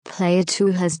Player 2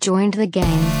 has joined the game.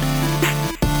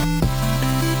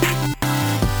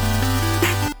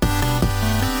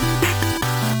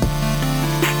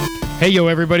 Hey, yo,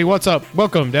 everybody, what's up?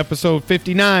 Welcome to episode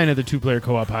 59 of the Two Player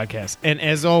Co-op Podcast. And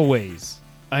as always,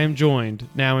 I am joined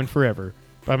now and forever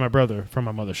by my brother from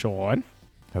my mother, Sean.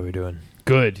 How we doing?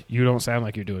 Good. You don't sound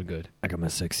like you're doing good. I got my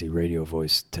sexy radio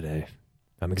voice today.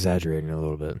 I'm exaggerating a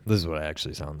little bit. This is what I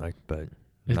actually sound like, but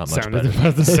not much sounded better.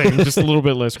 about the same, just a little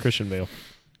bit less Christian Bale.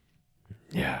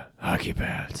 Yeah, hockey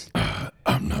pads.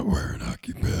 I'm not wearing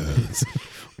hockey pads.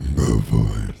 Bro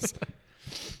voice.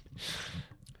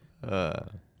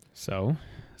 So,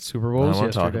 Super Bowl was I yesterday.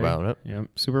 want to talk about it. Yep,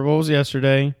 Super Bowl was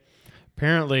yesterday.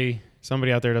 Apparently,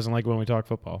 somebody out there doesn't like when we talk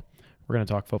football. We're going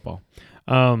to talk football.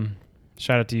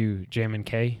 Shout out to you, Jamin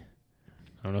K.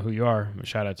 I don't know who you are, but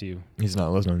shout out to you. He's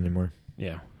not listening anymore.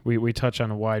 Yeah, we touch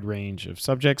on a wide range of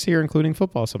subjects here, including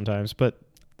football sometimes, but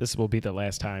this will be the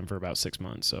last time for about 6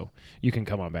 months, so you can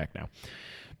come on back now.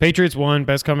 Patriots won,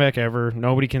 best comeback ever.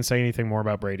 Nobody can say anything more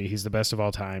about Brady. He's the best of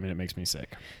all time, and it makes me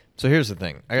sick. So here's the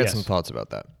thing. I got Yes. some thoughts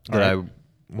about that All right. I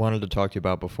wanted to talk to you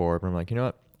about before, but I'm like, you know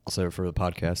what? I'll save it for the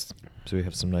podcast so we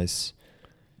have some nice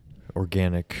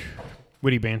organic.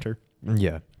 Witty banter.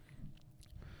 Yeah.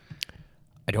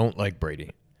 I don't like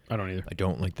Brady. I don't either. I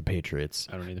don't like the Patriots.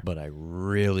 I don't either. But I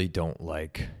really don't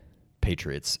like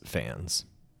Patriots fans.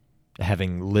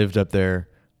 Having lived up there,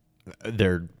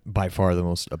 they're by far the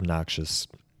most obnoxious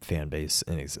fan base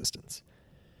in existence.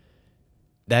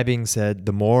 That being said,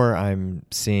 the more I'm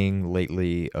seeing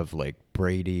lately of like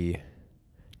Brady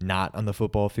not on the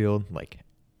football field, like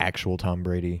actual Tom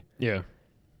Brady, Yeah.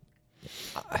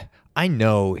 I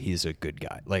know he's a good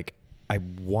guy. Like I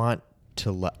want to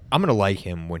I'm going to like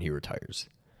him when he retires.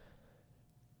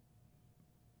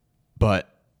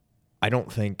 But I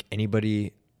don't think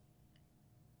anybody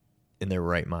in their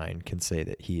right mind can say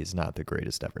that he is not the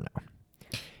greatest ever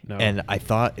now. No. And I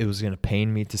thought it was going to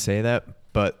pain me to say that,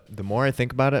 but the more I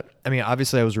think about it, I mean,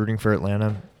 obviously I was rooting for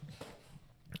Atlanta.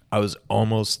 I was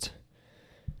almost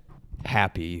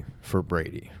happy for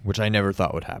Brady, which I never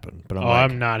thought would happen. But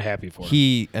I'm not happy for him.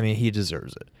 he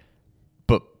deserves it.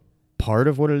 But part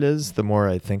of what it is, the more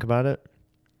I think about it,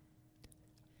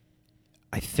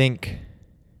 I think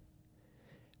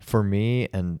for me,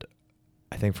 and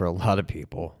I think for a lot of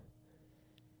people,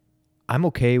 I'm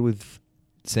okay with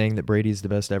saying that Brady's the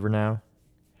best ever now.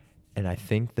 And I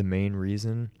think the main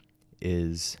reason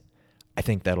is I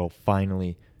think that'll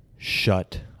finally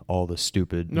shut all the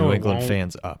stupid No, New it England won't.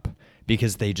 fans up,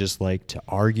 because they just like to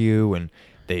argue and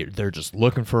they're just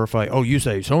looking for a fight. Oh, you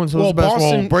say so-and-so's Well, the best.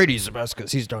 Boston- Well, Brady's the best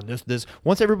because he's done this.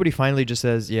 Once everybody finally just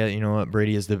says, yeah, you know what,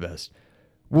 Brady is the best.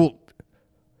 Well,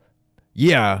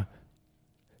 yeah,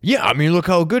 I mean, look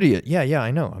how good he is. Yeah,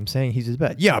 I know. I'm saying he's his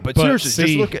best. Yeah, but seriously, see-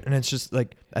 just look at, and it's just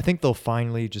like, I think they'll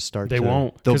finally just start They to,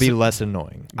 won't, they'll 'cause be less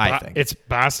annoying, I think. It's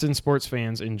Boston sports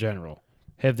fans in general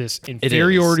have this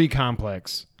inferiority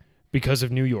complex because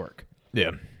of New York.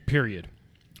 Yeah. Period.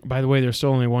 By the way, there's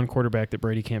still only one quarterback that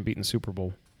Brady can't beat in the Super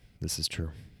Bowl. This is true.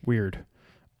 Weird.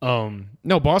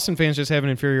 No, Boston fans just have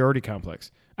an inferiority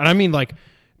complex. And I mean, like,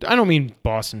 I don't mean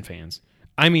Boston fans.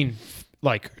 I mean,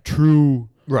 like, true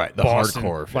Right, the Boston,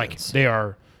 hardcore fans.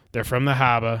 Like, they're from the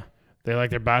Haba. They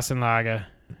like their Boston Lager,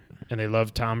 and they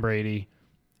love Tom Brady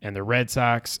and the Red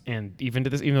Sox. And even though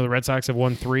the Red Sox have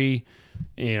won 3,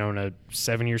 in a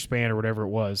 7-year span or whatever it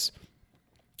was,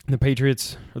 the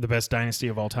Patriots are the best dynasty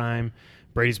of all time.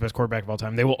 Brady's the best quarterback of all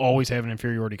time. They will always have an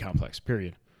inferiority complex,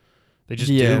 period. They just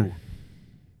do.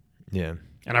 Yeah.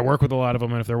 And I work with a lot of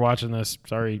them, and if they're watching this,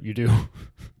 sorry, you do.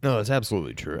 No, it's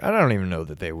absolutely true. I don't even know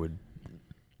that they would.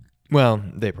 Well,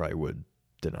 they probably would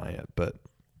deny it, but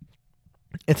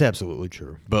it's absolutely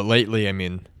true. But lately, I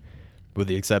mean, with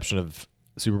the exception of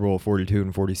Super Bowl 42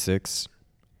 and 46,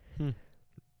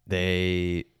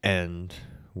 they end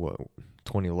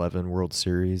 2011 World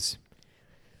Series.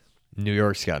 New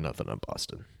York's got nothing on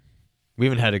Boston. We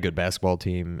haven't had a good basketball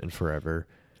team in forever.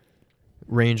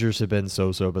 Rangers have been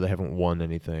so-so, but they haven't won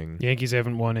anything. Yankees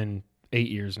haven't won in 8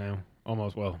 years now.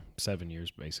 Almost, 7 years,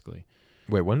 basically.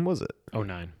 Wait, when was it?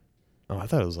 09. Oh, I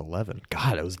thought it was 11.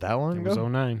 God, it was that long It ago? was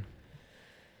 09.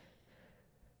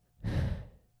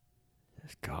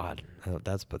 God,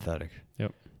 that's pathetic.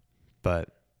 Yep. But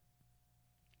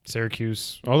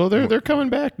Syracuse, although they're coming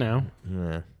back now.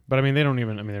 yeah, But, I mean, they don't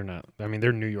even, I mean, they're not, I mean,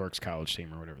 they're New York's college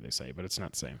team or whatever they say, but it's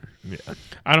not the same. yeah.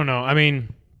 I don't know. I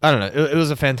mean, I don't know. It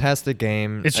was a fantastic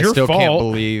game. It's I your still can't fault.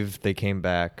 believe they came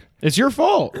back. it's your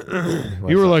fault. What's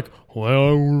You were that? like, well,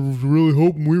 I was really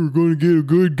hoping we were going to get a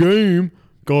good game.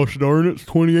 Gosh darn it, it's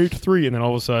 28-3. And then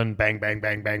all of a sudden, bang, bang,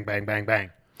 bang, bang, bang, bang, bang.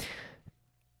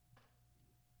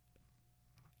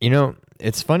 You know,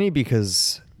 it's funny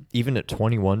because even at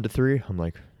 21-3, I'm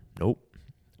like, nope,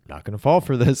 not going to fall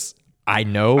for this. I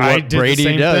know I what did the Brady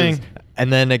same does. thing.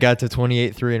 And then it got to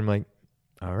 28-3, and I'm like,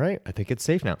 all right, I think it's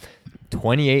safe now.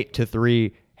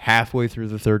 28-3, halfway through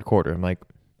the third quarter. I'm like,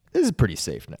 this is pretty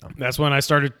safe now. That's when I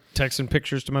started texting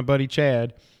pictures to my buddy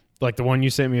Chad, like the one you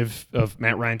sent me of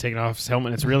Matt Ryan taking off his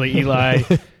helmet. It's really Eli,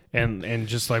 and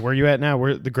just like, where you at now?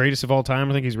 We're the greatest of all time.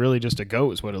 I think he's really just a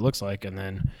GOAT is what it looks like. And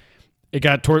then it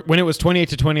got when it was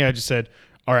 28-20, I just said,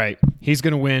 all right, he's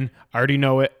gonna win. I already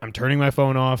know it. I'm turning my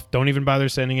phone off. Don't even bother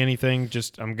sending anything.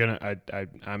 Just I'm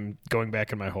going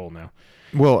back in my hole now.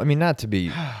 Well, I mean, not to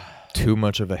be too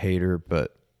much of a hater,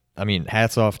 but I mean,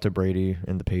 hats off to Brady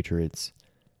and the Patriots.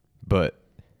 But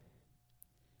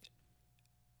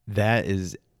that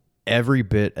is every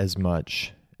bit as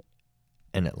much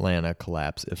an Atlanta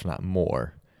collapse, if not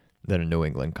more, than a New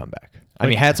England comeback. I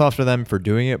mean, hats off to them for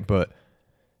doing it, but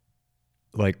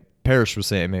like Parrish was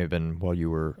saying, it may have been while you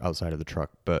were outside of the truck,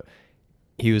 but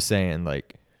he was saying,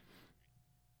 like,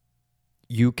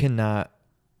 you cannot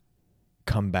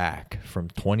come back from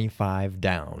 25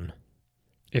 down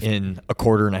in a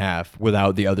quarter and a half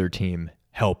without the other team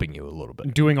helping you a little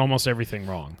bit. Doing almost everything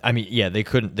wrong. I mean, yeah, they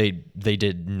couldn't. They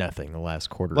did nothing the last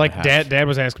quarter. Like and a half. Dad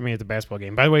was asking me at the basketball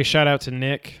game. By the way, shout out to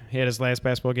Nick. He had his last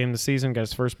basketball game of the season. Got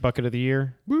his first bucket of the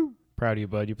year. Woo! Proud of you,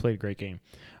 bud. You played a great game.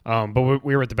 But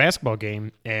we were at the basketball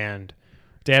game, and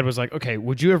Dad was like, "Okay,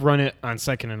 would you have run it on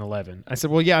 2nd and 11?" I said,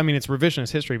 "Well, yeah. I mean, it's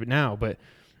revisionist history, but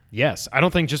yes, I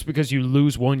don't think just because you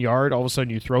lose 1 yard, all of a sudden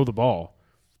you throw the ball.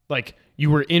 Like, you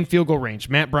were in field goal range.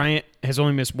 Matt Bryant has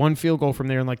only missed 1 field goal from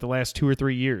there in like the last 2 or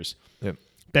 3 years. Yep.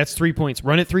 That's 3 points.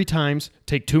 Run it 3 times,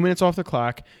 take 2 minutes off the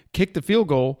clock, kick the field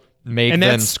goal, Make and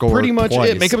them that's score pretty much twice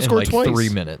it. Make them in score like twice. 3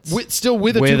 minutes. Still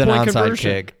with a with 2-point an onside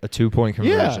conversion. kick, a 2-point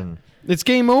conversion. Yeah, it's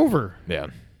game over. Yeah.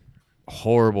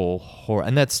 Horrible.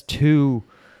 And that's two.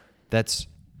 That's.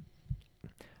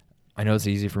 I know it's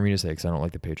easy for me to say because I don't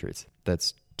like the Patriots.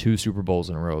 That's 2 Super Bowls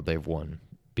in a row they've won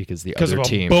because the other of a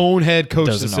team bonehead coach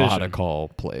doesn't decision. know how to call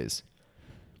plays.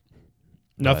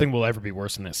 Nothing will ever be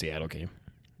worse than that Seattle game.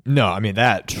 No, I mean,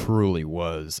 that truly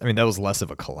was. I mean, that was less of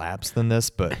a collapse than this,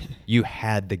 but you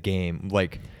had the game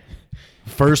like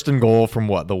 1st and goal from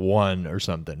the 1 or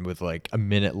something with like a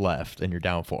minute left and you're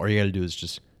down 4. All you got to do is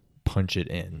just punch it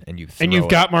in and you've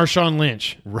got Marshawn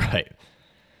Lynch. Right.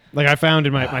 Like I found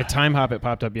in my time hop, it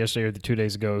popped up yesterday or 2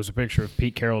 days ago. It was a picture of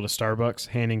Pete Carroll at a Starbucks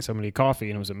handing somebody coffee,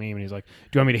 and it was a meme. And he's like,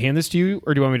 "Do you want me to hand this to you,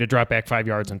 or do you want me to drop back 5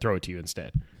 yards and throw it to you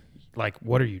instead?" Like,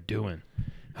 what are you doing?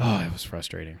 Oh, it was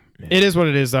frustrating. Yeah. It is what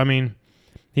it is. I mean,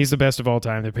 he's the best of all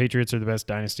time. The Patriots are the best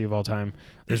dynasty of all time.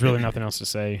 There's really nothing else to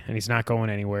say, and he's not going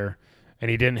anywhere. And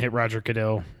he didn't hit Roger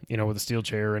Goodell, with a steel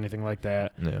chair or anything like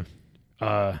that.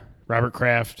 Yeah. Robert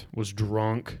Kraft was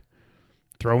drunk,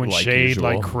 throwing Like shade usual.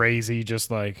 like crazy,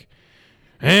 just like,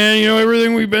 and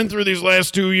everything we've been through these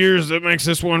last 2 years that makes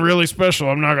this one really special.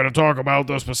 I'm not going to talk about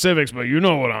the specifics, but you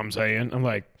know what I'm saying. I'm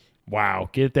like, wow,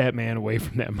 get that man away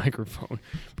from that microphone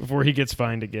before he gets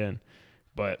fined again.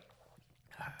 But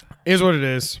it is what it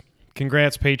is.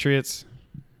 Congrats, Patriots.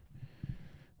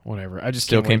 Whatever. I just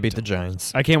Still can't wait beat the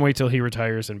Giants. I can't wait till he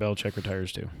retires and Belichick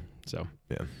retires too. So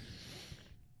Yeah. a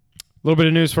little bit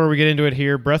of news before we get into it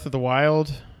here. Breath of the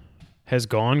Wild has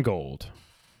gone gold.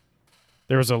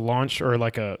 There was a launch or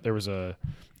there was a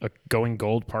going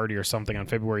gold party or something on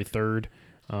February 3rd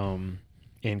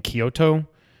in Kyoto,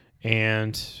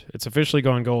 and it's officially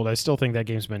gone gold. I still think that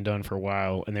game's been done for a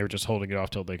while, and they were just holding it off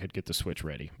till they could get the Switch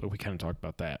ready. But we kind of talked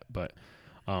about that. But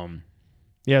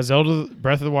yeah, Zelda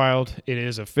Breath of the Wild, it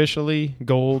is officially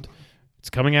gold. It's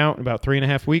coming out in about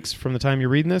 3.5 weeks from the time you're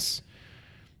reading this.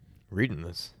 Reading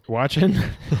this. Watching.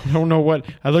 I don't know what.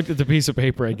 I looked at the piece of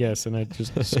paper, I guess, and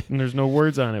and there's no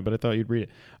words on it, but I thought you'd read it.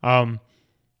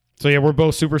 So yeah, we're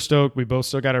both super stoked. We both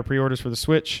still got our pre-orders for the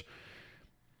Switch.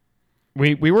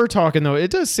 We were talking though.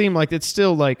 It does seem like it's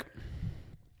still like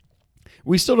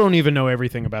we still don't even know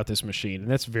everything about this machine,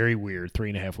 and that's very weird.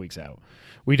 3.5 weeks out,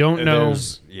 we don't know.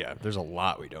 There's a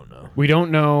lot we don't know. We don't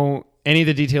know any of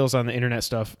the details on the internet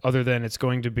stuff other than it's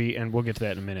going to be, and we'll get to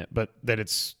that in a minute, but that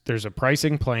there's a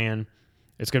pricing plan.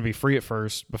 It's going to be free at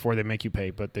first before they make you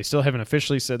pay, but they still haven't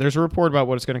officially said. There's a report about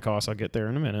what it's going to cost. I'll get there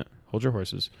in a minute. Hold your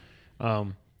horses.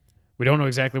 We don't know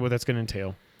exactly what that's going to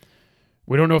entail.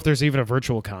 We don't know if there's even a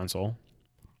virtual console.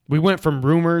 We went from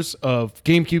rumors of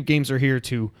GameCube games are here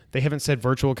to they haven't said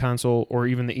virtual console or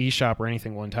even the eShop or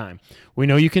anything one time. We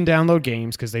know you can download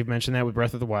games because they've mentioned that with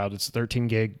Breath of the Wild. It's 13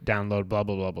 gig download, blah,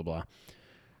 blah, blah, blah, blah.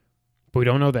 But we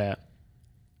don't know that.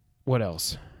 What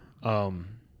else? I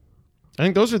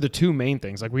think those are the two main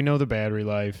things. Like we know the battery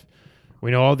life.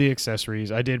 We know all the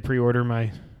accessories. I did pre-order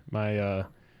my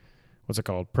what's what's it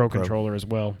called? Pro controller as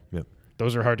well. Yep.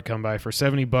 Those are hard to come by for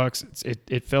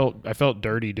 $70. I felt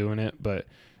dirty doing it, but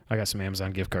I got some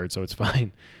Amazon gift cards, so it's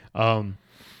fine.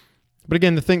 But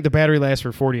again, the battery lasts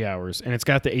for 40 hours, and it's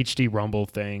got the HD Rumble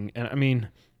thing, and I mean,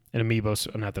 and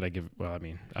Amiibos. Not that I give. Well, I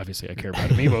mean, obviously I care about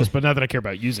Amiibos, but not that I care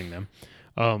about using them.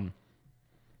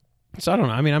 So I don't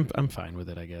know. I mean, I'm fine with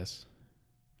it, I guess.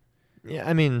 Yeah,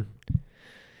 I mean,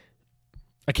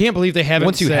 I can't believe they haven't.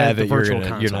 once you said have the it, virtual you're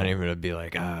console. not even gonna be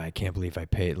like, I can't believe I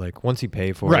paid. Like once you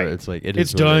pay for Right. it, it's like It's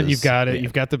is what done. it You've is. got it. Yeah.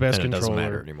 You've got the best And it controller.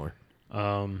 doesn't matter anymore.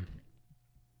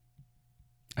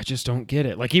 I just don't get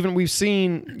it. Like even we've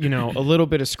seen, a little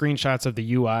bit of screenshots of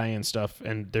the UI and stuff,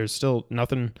 and there's still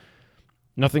nothing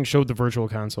showed the virtual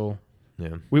console.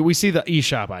 Yeah, We see the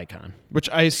eShop icon, which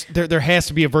there has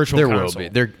to be a virtual there console. will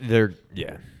be. They're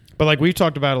yeah. But like we've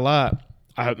talked about a lot,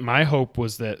 my hope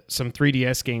was that some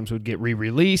 3DS games would get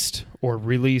re-released or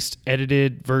released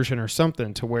edited version or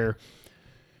something to where,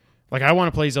 like, I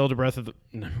want to play Zelda Breath of the...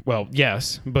 Well,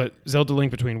 yes, but Zelda Link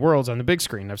Between Worlds on the big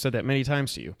screen. I've said that many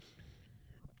times to you.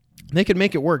 They could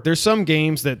make it work. There's some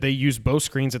games that they use both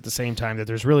screens at the same time that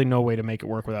there's really no way to make it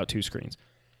work without two screens.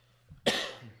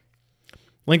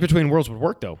 Link Between Worlds would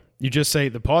work, though. You just say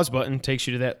the pause button takes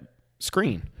you to that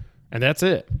screen, and that's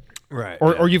it. Right.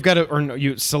 Or you've got to, or no,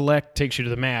 you select takes you to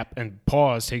the map, and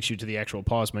pause takes you to the actual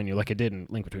pause menu, like it did in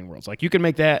Link Between Worlds. Like you can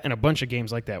make that and a bunch of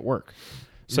games like that work.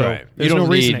 So right. there's you don't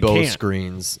no reason need it both can't.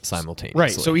 screens simultaneously.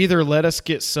 Right. So either let us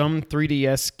get some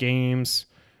 3DS games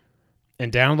and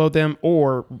download them,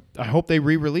 or I hope they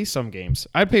re-release some games.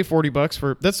 I'd pay $40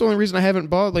 for. That's the only reason I haven't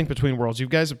bought Link Between Worlds. You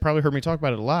guys have probably heard me talk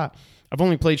about it a lot. I've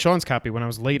only played Sean's copy when I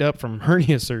was laid up from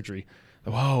hernia surgery.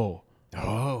 Whoa.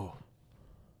 Oh.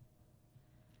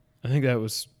 I think that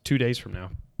was 2 days from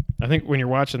now. I think when you're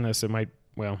watching this, it might.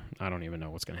 Well, I don't even know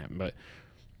what's going to happen, but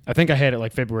I think I had it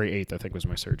like February 8th. I think was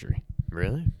my surgery.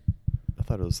 Really? I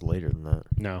thought it was later than that.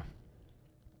 No.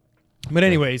 But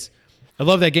anyways, I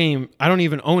love that game. I don't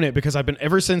even own it because I've been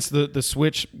ever since the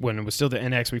Switch when it was still the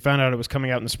NX. We found out it was coming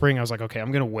out in the spring. I was like, okay,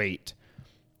 I'm gonna wait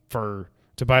to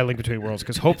buy Link Between Worlds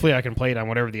because hopefully I can play it on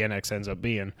whatever the NX ends up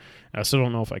being. I still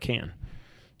don't know if I can.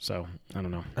 So I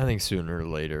don't know. I think sooner or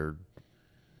later.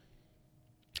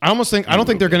 I don't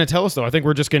think they're gonna tell us though. I think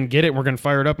we're just gonna get it. And we're gonna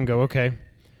fire it up and go, okay.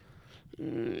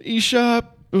 eShop.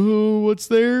 Oh, what's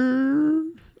there?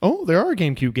 Oh, there are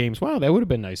GameCube games. Wow, that would have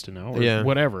been nice to know. Or Yeah.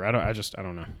 whatever. I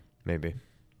don't know. Maybe.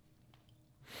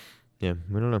 Yeah,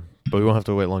 we don't know. But we won't have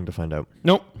to wait long to find out.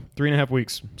 Nope. 3.5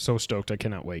 weeks. So stoked. I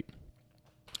cannot wait.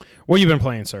 What have you been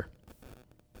playing, sir?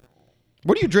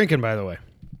 What are you drinking, by the way?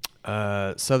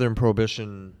 Southern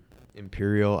Prohibition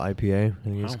Imperial IPA, I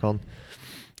think it's called.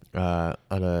 Out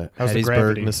of How's the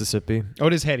gravity? Hattiesburg, Mississippi. Oh,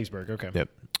 it is Hattiesburg. Okay.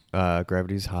 Yep.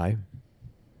 Gravity's high.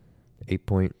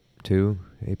 8.2,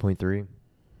 8.3.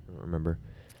 I don't remember.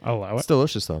 I'll allow It's it.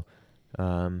 delicious, though.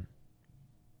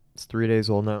 It's 3 days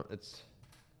old now. It's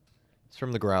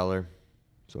from the Growler,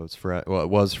 so it's fresh. Well, it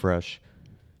was fresh.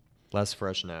 Less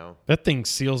fresh now. That thing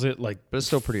seals it like But it's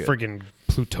still pretty good. friggin'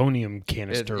 plutonium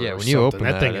canister. Yeah, or when you something. open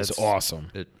that thing that, is awesome.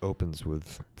 It opens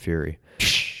with fury,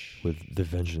 with the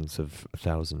vengeance of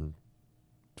 1,000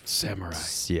 Samurai.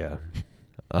 Yeah.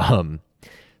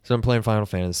 So I'm playing Final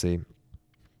Fantasy.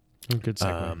 Good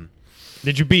segue.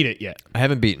 Did you beat it yet? I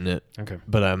haven't beaten it, Okay.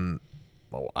 but I'm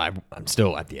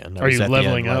still at the end. I Are was you at the end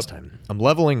leveling last up? time. I'm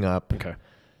leveling up. Okay.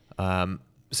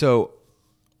 So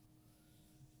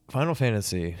Final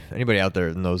Fantasy, anybody out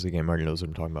there that knows the game already knows what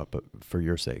I'm talking about, but for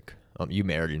your sake, you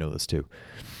may already know this too.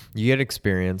 You get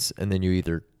experience, and then you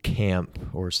either camp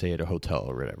or stay at a hotel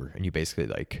or whatever, and you basically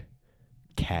like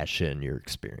cash in your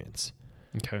experience.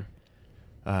 Okay.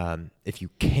 If you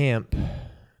camp,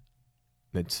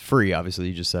 it's free. Obviously,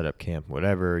 you just set up camp,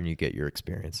 whatever, and you get your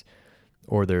experience.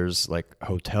 Or there's like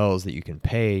hotels that you can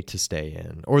pay to stay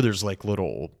in, or there's like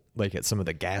little, like at some of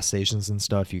the gas stations and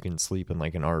stuff, you can sleep in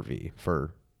like an RV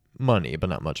for money, but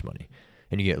not much money,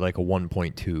 and you get like a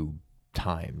 1.2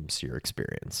 times your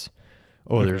experience.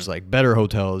 Or there's like better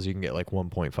hotels, you can get like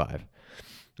 1.5.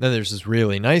 Then there's this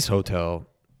really nice hotel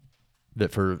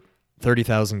that for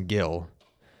 30,000 gil,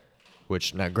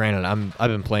 which now granted I've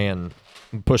been playing,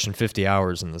 I'm pushing 50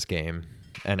 hours in this game,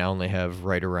 and I only have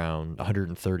right around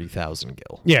 130,000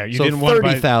 gil. Yeah, you so didn't want to buy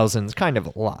 30,000 is kind of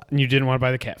a lot. You didn't want to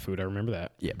buy the cat food. I remember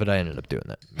that. Yeah, but I ended up doing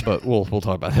that. But we'll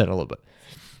talk about that in a little bit.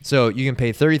 So you can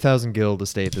pay 30,000 gil to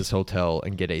stay at this hotel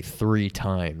and get a 3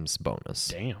 times bonus.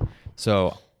 Damn.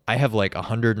 So I have like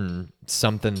 100 and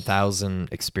something thousand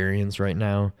experience right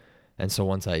now. And so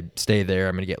once I stay there,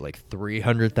 I'm going to get like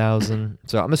 300,000.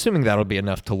 So I'm assuming that'll be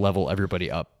enough to level everybody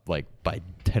up like by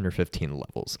 10 or 15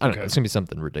 levels. I don't know. It's going to be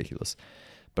something ridiculous.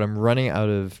 But I'm running out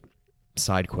of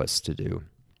side quests to do.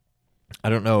 I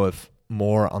don't know if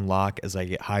more unlock as I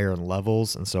get higher in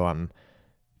levels, and so I'm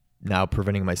now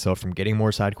preventing myself from getting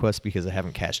more side quests because I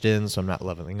haven't cashed in, so I'm not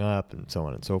leveling up, and so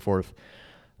on and so forth.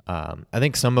 I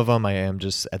think some of them I am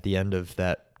just at the end of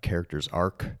that character's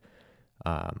arc,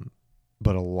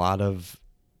 but a lot of...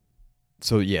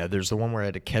 So yeah, there's the one where I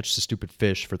had to catch the stupid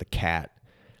fish for the cat,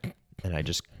 and I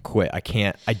just quit.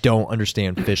 I don't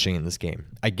understand fishing in this game.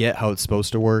 I get how it's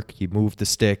supposed to work. You move the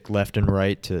stick left and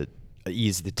right to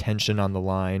ease the tension on the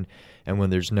line, and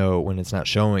when it's not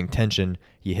showing tension,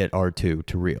 you hit R2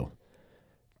 to reel.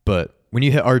 But when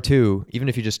you hit R2, even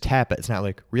if you just tap it, it's not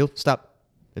like reel, stop.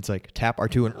 It's like tap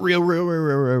R2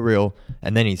 and reel,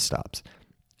 and then he stops.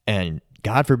 And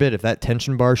God forbid if that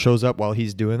tension bar shows up while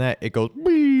he's doing that, it goes,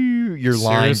 your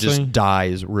line Seriously? just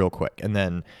dies real quick. And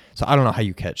then, so I don't know how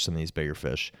you catch some of these bigger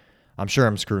fish. I'm sure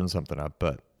I'm screwing something up,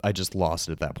 but I just lost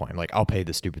it at that point. I'm like, I'll pay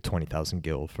the stupid 20,000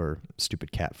 gil for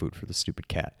stupid cat food for the stupid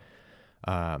cat.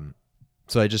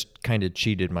 So I just kind of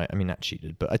not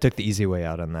cheated, but I took the easy way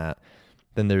out on that.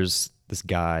 Then there's this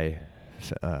guy,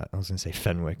 I was going to say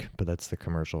Fenwick, but that's the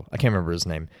commercial. I can't remember his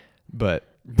name, but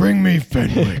Bring me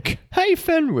Fenwick. hey,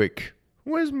 Fenwick,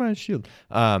 where's my shield?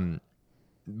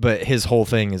 But his whole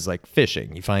thing is like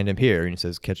fishing. You find him here, and he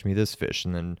says, catch me this fish.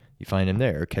 And then you find him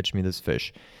there, catch me this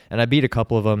fish. And I beat a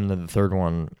couple of them, and then the third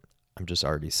one I'm just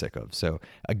already sick of. So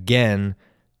again,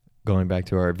 going back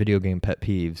to our video game pet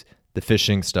peeves, the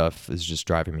fishing stuff is just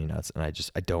driving me nuts, and I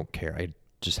don't care. I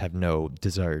just have no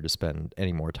desire to spend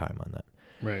any more time on that.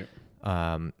 Right.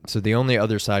 So the only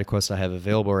other side quest I have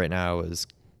available right now is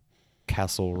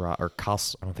Castle Rock, or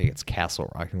Castle. I don't think it's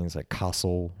Castle Rock. I think it's like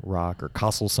Castle Rock or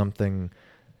Castle something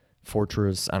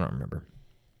Fortress. I don't remember.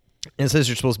 And it says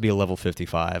you're supposed to be a level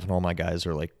 55, and all my guys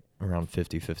are like around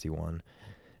 50, 51.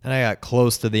 And I got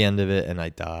close to the end of it, and I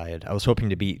died. I was hoping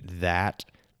to beat that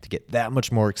to get that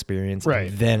much more experience. Right.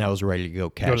 And then I was ready to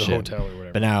go cash Go to the in. hotel or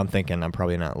whatever. But now I'm thinking I'm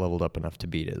probably not leveled up enough to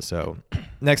beat it. So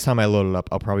next time I load it up,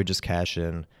 I'll probably just cash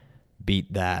in,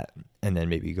 beat that, and then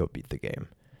maybe go beat the game.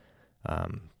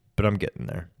 But I'm getting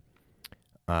there.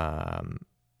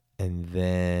 And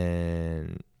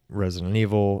then Resident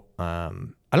Evil. I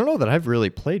don't know that I've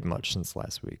really played much since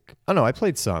last week. Oh, no, I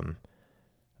played some.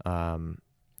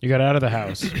 You got out of the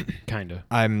house, kind of.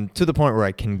 I'm to the point where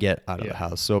I can get out of the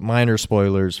house. So minor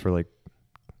spoilers for give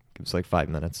us 5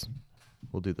 minutes.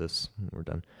 We'll do this. We're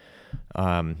done.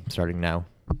 Starting now.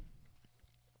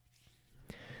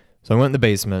 So I went in the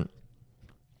basement.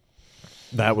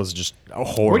 That was just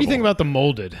horrible. What do you think about the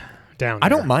molded down there? I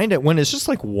don't mind it when it's just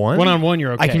like one. One-on-one,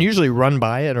 you're okay. I can usually run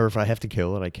by it, or if I have to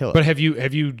kill it, I kill it. But have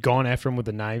you gone after him with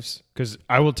the knives? Because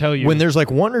I will tell you, when there's like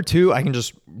one or two, I can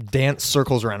just dance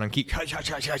circles around and keep.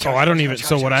 Oh, I don't even.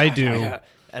 So what I do,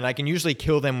 and I can usually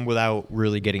kill them without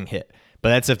really getting hit. But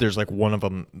that's if there's like one of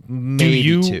them,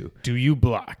 maybe two. Do you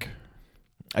block?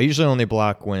 I usually only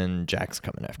block when Jack's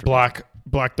coming after me.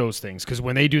 Block those things, because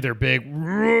when they do their big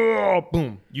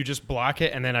boom, you just block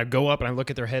it, and then I go up and I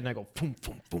look at their head and I go boom,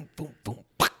 boom, boom, boom, boom.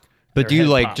 But do you head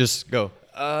like pops. just go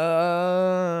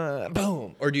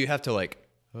boom, or do you have to like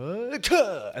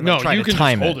and No, try you to can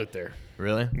time just hold it there.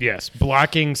 Really? Yes,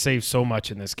 blocking saves so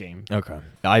much in this game. Okay.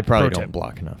 I probably Pro don't tip.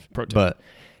 block enough. Pro tip. But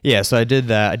yeah, so I did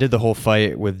that. I did the whole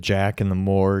fight with Jack in the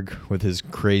morgue with his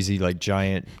crazy like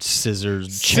giant scissor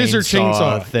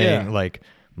chainsaw thing. yeah. Like,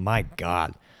 my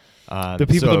God. The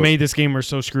people so that made this game are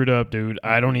so screwed up, dude.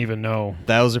 I don't even know.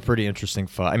 that was a pretty interesting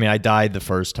fight. I mean, I died the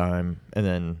first time, and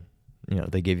then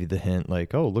they gave you the hint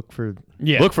like, oh, look for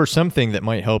something that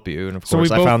might help you. And of So we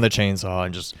course, I both- found the chainsaw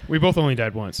and just We both only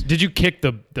died once. Did you kick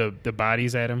the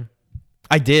bodies at him?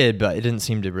 I did, but it didn't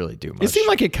seem to really do much. It seemed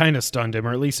like it kind of stunned him,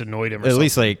 or at least annoyed him. Or at something.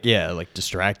 least like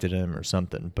distracted him or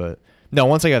something. But no,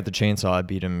 once I got the chainsaw, I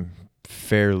beat him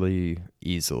fairly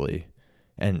easily.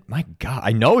 And my God,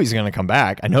 I know he's gonna come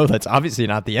back. I know that's obviously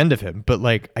not the end of him, but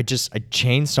like I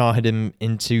chainsawed him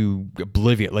into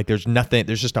oblivion. Like there's nothing.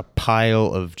 There's just a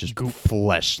pile of just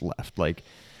flesh left.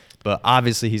 But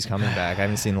obviously he's coming back. I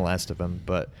haven't seen the last of him.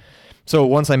 But so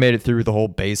once I made it through the whole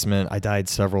basement, I died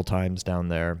several times down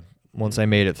there. Once I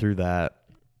made it through that,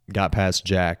 got past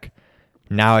Jack.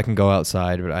 Now I can go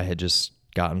outside, but I had just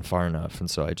gotten far enough, and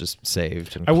so I just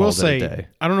saved and I will called it a say, day.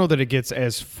 I don't know that it gets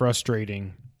as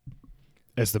frustrating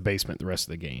as the basement the rest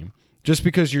of the game. Just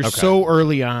because you're so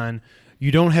early on, you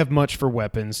don't have much for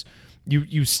weapons.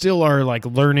 You still are like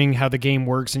learning how the game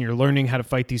works, and you're learning how to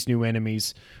fight these new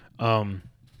enemies. So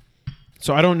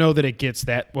I don't know that it gets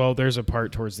that well. There's a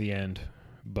part towards the end,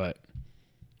 but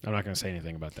I'm not going to say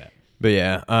anything about that. But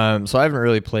yeah, so I haven't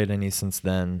really played any since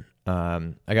then.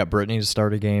 I got Brittany to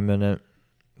start a game in it,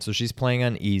 so she's playing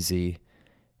on easy,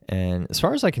 And as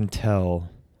far as I can tell,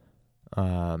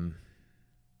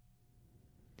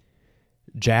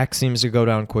 Jack seems to go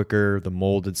down quicker. The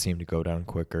molded seem to go down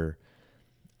quicker.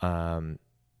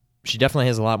 She definitely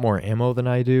has a lot more ammo than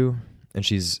I do, and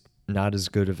she's not as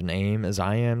good of an aim as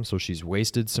I am, so she's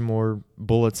wasted some more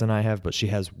bullets than I have, but she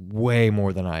has way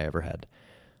more than I ever had.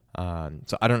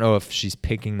 So I don't know if she's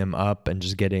picking them up and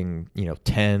just getting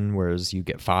 10, whereas you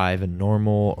get 5 in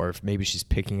normal, or if maybe she's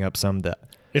picking up some that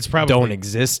It's probably don't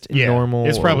exist in normal.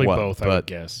 It's probably or what, both, I would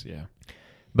guess. Yeah.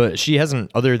 But she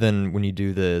hasn't, other than when you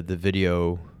do the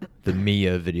video, the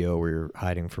Mia video where you're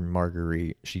hiding from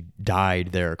Marguerite, she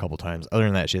died there a couple times. Other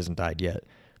than that, she hasn't died yet.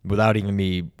 Without even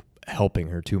me helping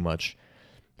her too much.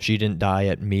 She didn't die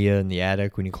at Mia in the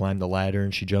attic when you climb the ladder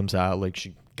and she jumps out. Like,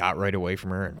 she got right away from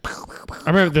her. And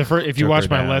I remember if you took watch her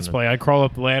my down Let's and- Play, I crawl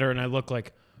up the ladder and I look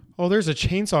like, oh, there's a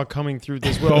chainsaw coming through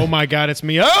this. Oh my God, it's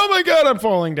me. Oh my God, I'm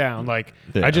falling down. Like,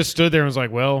 Yeah. I just stood there and was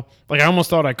like, well, like I almost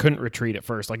thought I couldn't retreat at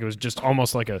first. Like it was just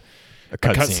almost like a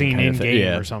cutscene kind in of thing, game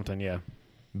yeah. or something. Yeah.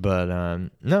 But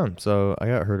no, so I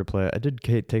got her to play it. I did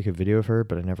take a video of her,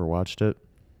 but I never watched it.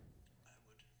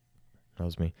 That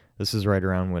was me. This is right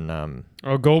around when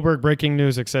Oh, Goldberg breaking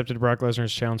news accepted Brock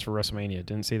Lesnar's challenge for WrestleMania.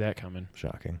 Didn't see that coming.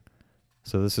 shocking.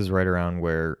 So this is right around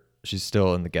where she's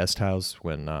still in the guest house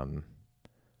when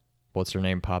what's her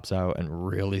name pops out and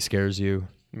really scares you,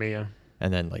 Mia.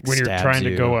 and then like When you're stabs trying you.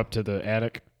 to go up to the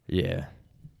attic. Yeah.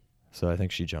 So I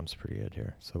think she jumps pretty good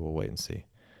here. So we'll wait and see.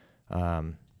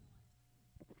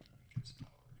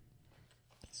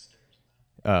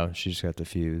 Oh, she just got the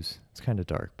fuse. It's kind of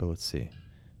dark, but let's see.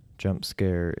 Jump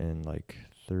scare in like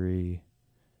 3,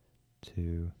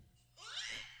 2.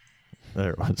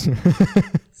 There it was. I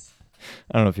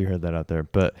don't know if you heard that out there,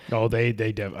 but Oh, I think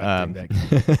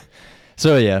that.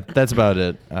 so yeah, that's about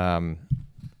it.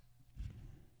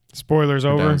 Spoilers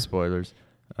We're over. done, spoilers.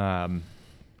 But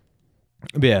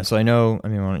yeah, so I know. I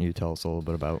mean, why don't you tell us a little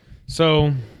bit about?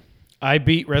 So, I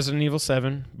beat Resident Evil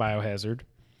 7 Biohazard.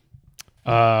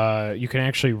 You can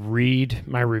actually read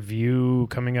my review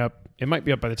coming up. It might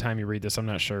be up by the time you read this. I'm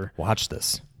not sure. Watch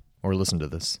this or listen to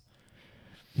this.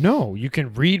 No, you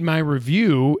can read my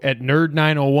review at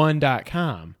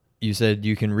nerd901.com You said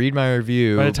you can read my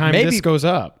review by the time maybe, this goes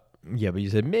up. Yeah, but you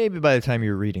said maybe by the time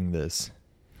you're reading this.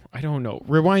 I don't know.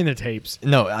 Rewind the tapes.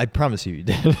 No, I promise you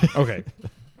did. Okay.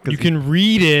 You can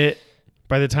read it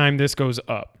by the time this goes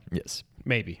up. Yes.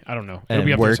 Maybe. I don't know.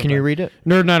 And where can you read it?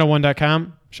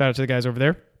 Nerd901.com. Shout out to the guys over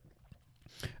there.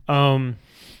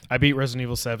 I beat Resident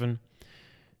Evil 7.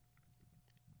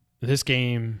 This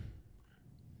game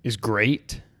is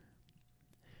great.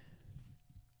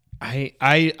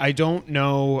 I don't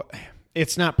know.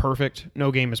 It's not perfect.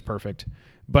 No game is perfect.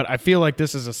 But I feel like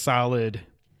this is a solid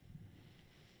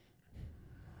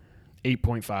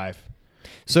 8.5.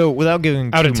 So without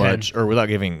giving Out too of 10. much or without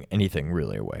giving anything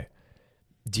really away,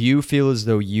 do you feel as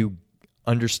though you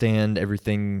understand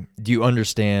everything? Do you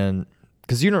understand?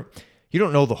 Because you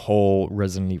don't know the whole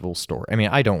Resident Evil story. I mean,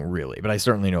 I don't really, but I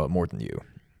certainly know it more than you.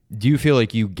 Do you feel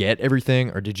like you get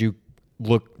everything, or did you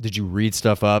read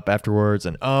stuff up afterwards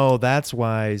and that's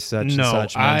why such and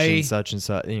such mentioned such and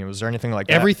such? Was there anything like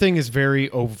that? Everything is very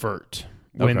overt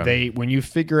when Okay. when you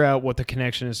figure out what the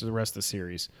connection is to the rest of the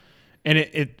series. And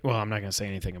well, I'm not going to say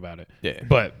anything about it. Yeah.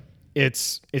 But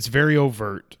it's very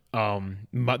overt.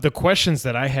 The questions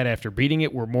that I had after beating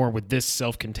it were more with this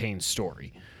self-contained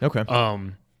story. Okay.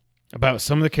 About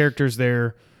some of the characters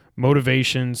there,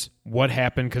 motivations, what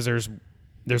happened, because there's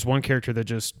one character that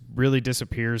just really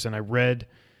disappears, and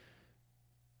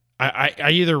I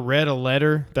either read a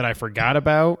letter that I forgot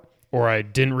about, or I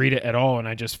didn't read it at all, and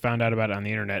I just found out about it on the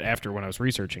internet after when I was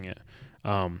researching it.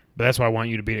 But that's why I want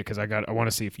you to beat it, because I want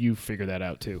to see if you figure that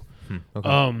out too.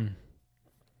 Okay.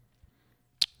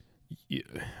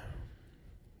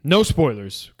 No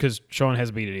spoilers, because Sean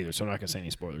hasn't beat it either, so I'm not going to say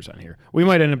any spoilers on here. We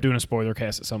might end up doing a spoiler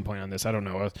cast at some point on this. I don't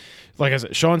know. Like I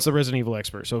said, Sean's the Resident Evil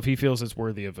expert, so if he feels it's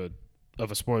worthy of a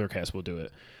spoiler cast, we'll do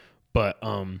it. But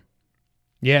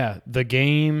yeah, the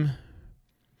game.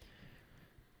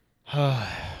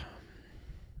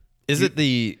 Is it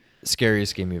the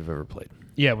scariest game you've ever played?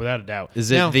 Yeah, without a doubt. Is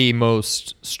it the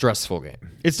most stressful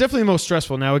game? It's definitely the most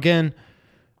stressful. Now, again,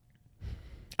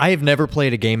 I have never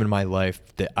played a game in my life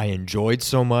that I enjoyed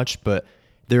so much, but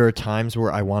there are times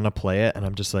where I want to play it and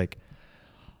I'm just like,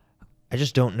 I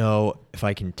just don't know if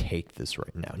I can take this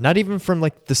right now. Not even from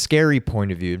like the scary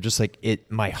point of view, just like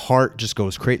my heart just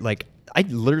goes crazy. Like I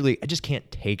just can't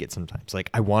take it sometimes.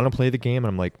 Like I want to play the game and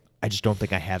I'm like, I just don't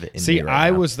think I have it in me see, right I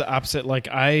now. was the opposite. Like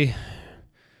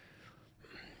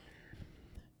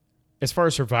as far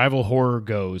as survival horror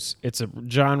goes, it's a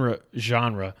genre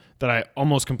that I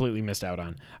almost completely missed out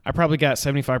on. I probably got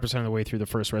 75% of the way through the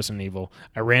first Resident Evil.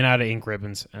 I ran out of ink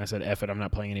ribbons, and I said, F it, I'm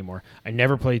not playing anymore. I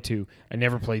never played 2. I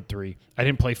never played 3. I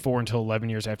didn't play 4 until 11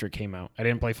 years after it came out. I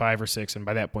didn't play 5 or 6, and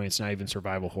by that point, it's not even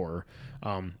survival horror.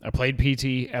 I played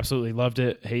PT, absolutely loved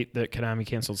it. Hate that Konami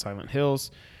canceled Silent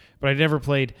Hills. But I never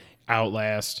played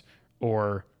Outlast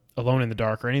or Alone in the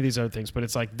Dark or any of these other things. But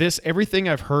it's like this, everything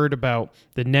I've heard about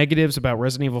the negatives about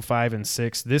Resident Evil 5 and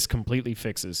 6, this completely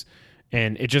fixes.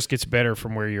 And it just gets better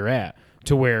from where you're at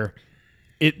to where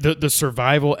the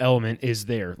survival element is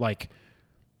there. Like,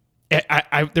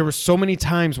 there were so many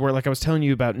times where, like I was telling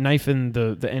you about knifing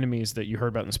the enemies that you heard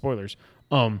about in the spoilers.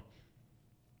 I'm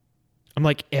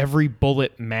like, every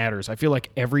bullet matters. I feel like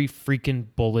every freaking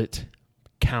bullet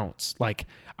counts. Like,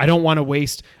 I don't want to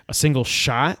waste a single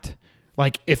shot.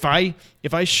 Like, if I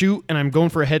shoot and I'm going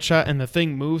for a headshot and the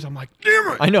thing moves, I'm like,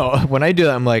 damn it. I know. When I do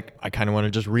that, I'm like, I kind of want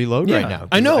to just reload right now.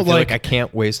 I know. I feel like I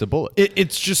can't waste a bullet.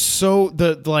 It's just so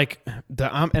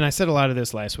and I said a lot of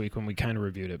this last week when we kind of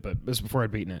reviewed it, but this is before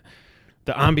I'd beaten it.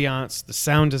 The ambiance, the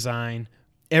sound design,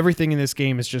 everything in this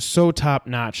game is just so top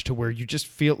notch to where you just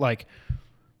feel like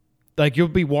you'll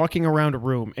be walking around a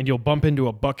room and you'll bump into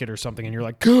a bucket or something and you're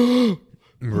like,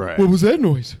 Right. What was that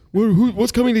noise?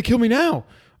 What's coming to kill me now?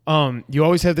 You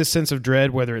always have this sense of dread,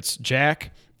 whether it's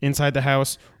Jack inside the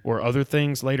house or other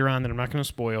things later on that I'm not going to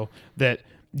spoil, that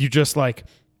you just like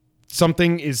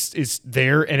something is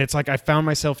there. And it's like I found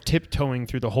myself tiptoeing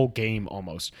through the whole game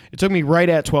almost. It took me right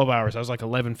at 12 hours. I was like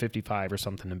 11:55 or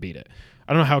something to beat it.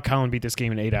 I don't know how Colin beat this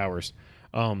game in 8 hours.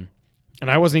 And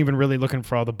I wasn't even really looking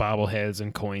for all the bobbleheads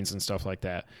and coins and stuff like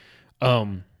that.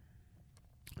 But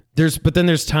then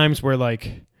there's times where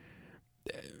like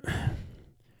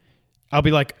I'll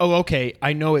be like, oh, okay,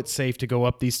 I know it's safe to go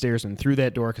up these stairs and through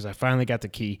that door because I finally got the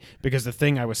key, because the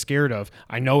thing I was scared of,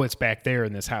 I know it's back there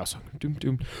in this house. Doom,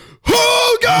 doom.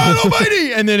 Oh, God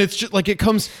almighty! And then it's just like it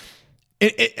comes...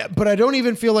 but I don't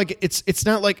even feel like it's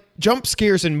not like jump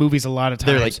scares in movies a lot of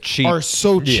times They're like cheap. Are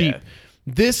so cheap.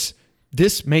 Yeah.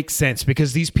 This makes sense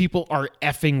because these people are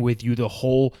effing with you the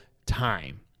whole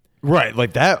time. Right,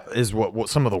 like that is what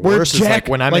some of the Where worst Jack, is like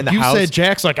when I'm in the you house. said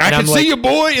Jack's like, I and can I'm see like- you,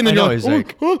 boy, and then I know, you're he's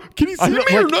like, like, can you see I'm me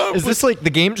not- or like, not? is this like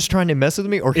the game just trying to mess with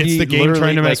me, or It's he the game literally,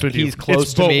 trying to mess like, with you. He's close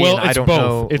it's to me, well, and I it's don't both.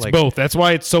 know. It's like, both. That's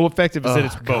why it's so effective. Is that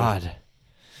it's both.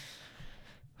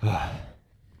 God.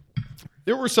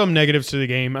 There were some negatives to the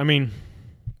game. I mean,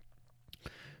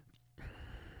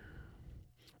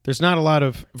 there's not a lot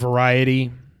of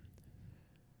variety.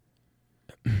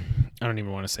 I don't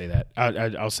even want to say that.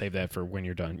 I'll save that for when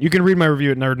you're done. You can read my review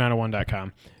at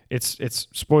nerd901.com. It's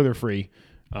spoiler free,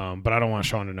 but I don't want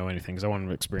Sean to know anything because I want him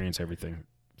to experience everything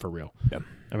for real. Yeah.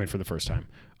 I mean, for the first time.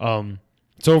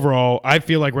 So overall, I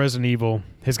feel like Resident Evil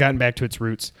has gotten back to its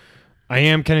roots. I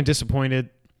am kind of disappointed.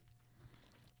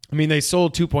 I mean, they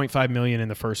sold 2.5 million in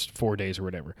the first 4 days or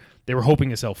whatever. They were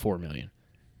hoping to sell 4 million.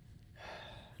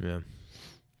 Yeah.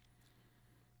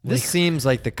 This seems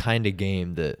like the kind of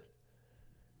game that,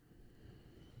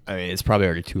 I mean, it's probably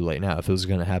already too late now. If it was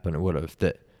going to happen, it would have.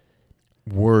 That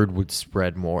word would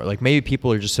spread more. Like, maybe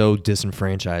people are just so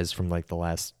disenfranchised from like the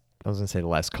last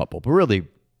couple, but really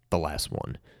the last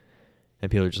one.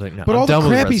 And people are just like, no, But I'm all done the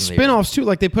with crappy Resident Evil. spin-offs too.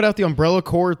 Like, they put out the Umbrella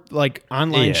Corps like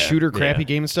online Yeah, shooter crappy yeah.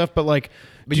 game and stuff. But like,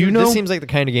 But do you know? this seems like the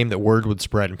kind of game that word would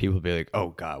spread and people would be like, oh,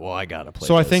 God, well, I got to play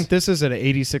So this. I think this is at an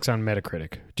 86 on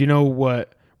Metacritic. Do you know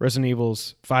what Resident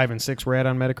Evil's 5 and 6 were at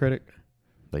on Metacritic?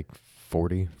 like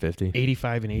 40, 50.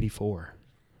 85 and 84.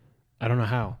 I don't know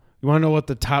how. You want to know what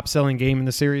the top selling game in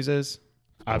the series is?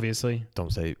 Obviously.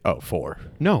 Don't say, 4.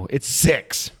 No, it's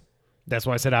 6. That's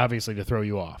why I said obviously to throw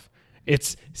you off.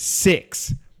 It's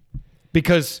 6.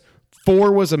 Because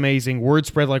 4 was amazing. Word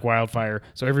spread like wildfire.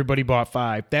 So everybody bought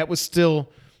 5. That was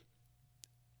still...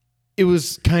 It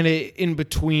was kind of in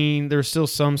between. There's still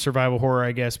some survival horror,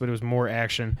 I guess, but it was more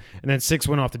action. And then 6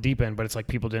 went off the deep end, but it's like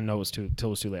people didn't know it was till it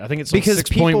was too late. I think it's Because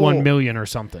 6.1 million or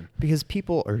something. Because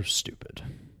people are stupid.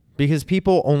 Because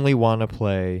people only want to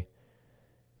play...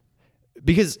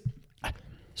 Because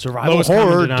survival Lowest common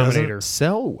horror denominator. doesn't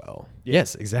sell well.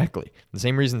 Yes, exactly. The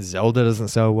same reason Zelda doesn't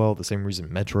sell well, the same reason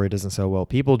Metroid doesn't sell well.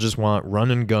 People just want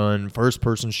run and gun,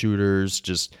 first-person shooters,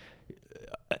 just...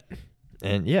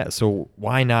 And yeah, so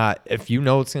why not? If you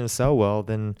know it's going to sell well,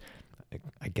 then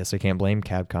I guess I can't blame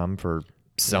Capcom for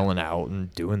selling out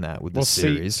and doing that with the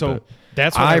series. So but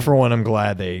that's what I, for one, am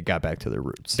glad they got back to their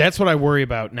roots. That's what I worry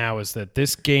about now is that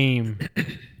this game,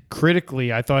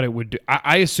 critically, I thought it would do.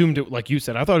 I assumed it, like you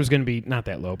said, I thought it was going to be not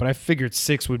that low, but I figured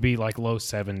 6 would be like low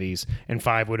 70s and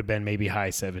 5 would have been maybe high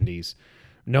 70s.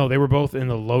 No, they were both in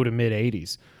the low to mid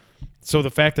 80s. So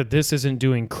the fact that this isn't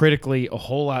doing critically a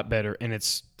whole lot better, and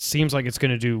it seems like it's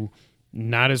going to do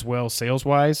not as well sales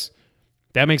wise,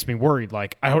 that makes me worried.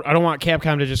 Like I don't want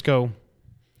Capcom to just go,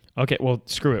 okay, well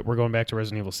screw it, we're going back to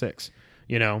Resident Evil 6.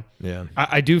 You know? Yeah.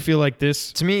 I do feel like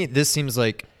this. To me, this seems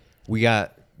like we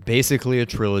got basically a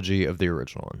trilogy of the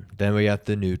original one. Then we got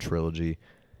the new trilogy.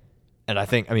 And I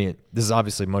mean, this is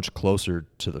obviously much closer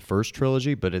to the first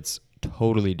trilogy, but it's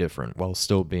totally different while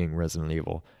still being Resident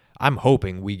Evil. I'm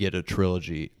hoping we get a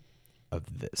trilogy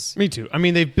of this. Me too. I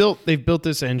mean, they've built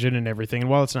this engine and everything, and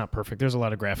while it's not perfect, there's a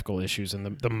lot of graphical issues,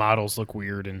 and the models look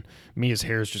weird, and Mia's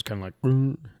hair is just kind of like,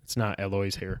 it's not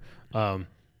Eloy's hair.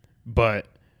 But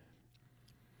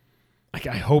like,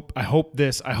 I hope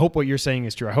what you're saying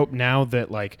is true. I hope now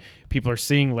that like people are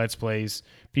seeing Let's Plays,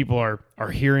 people are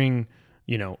hearing,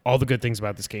 you know, all the good things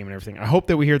about this game and everything. I hope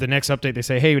that we hear the next update. They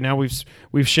say, hey, now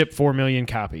we've shipped 4 million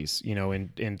copies, you know,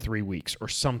 in 3 weeks or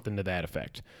something to that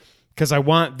effect. Because I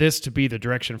want this to be the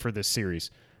direction for this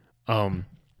series.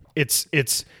 It's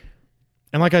and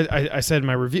like I said in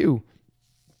my review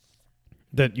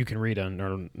that you can read on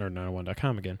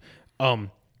nerd901.com again.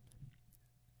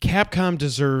 Capcom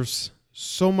deserves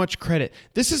so much credit.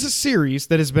 This is a series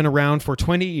that has been around for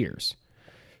 20 years.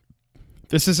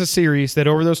 This is a series that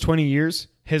over those 20 years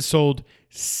has sold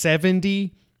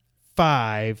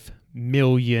 75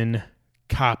 million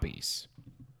copies.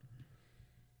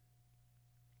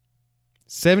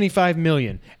 75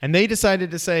 million. And they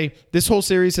decided to say, this whole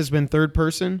series has been third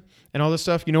person and all this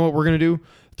stuff. You know what we're going to do?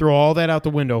 Throw all that out the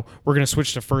window. We're going to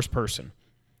switch to first person.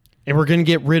 And we're going to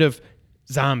get rid of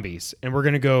zombies. And we're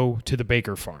going to go to the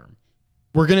Baker farm.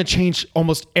 We're going to change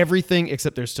almost everything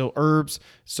except there's still herbs,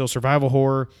 still survival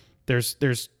horror.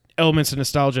 There's elements of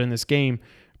nostalgia in this game.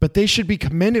 But they should be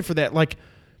commended for that. Like,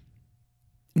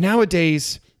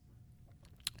 nowadays,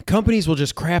 companies will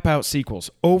just crap out sequels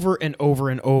over and over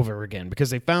and over again because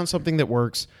they found something that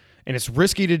works, and it's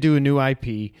risky to do a new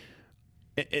IP.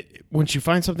 Once you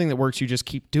find something that works, you just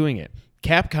keep doing it.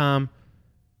 Capcom,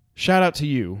 shout out to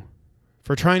you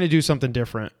for trying to do something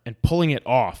different and pulling it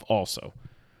off also.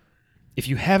 If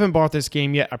you haven't bought this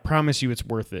game yet, I promise you it's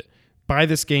worth it. Buy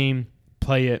this game,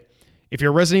 play it. If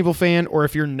you're a Resident Evil fan or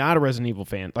if you're not a Resident Evil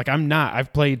fan, like I'm not.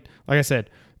 I've played, like I said,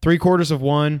 3/4 of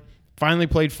 1, finally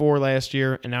played 4 last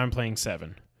year, and now I'm playing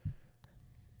 7.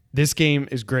 This game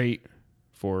is great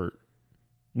for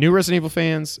new Resident Evil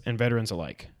fans and veterans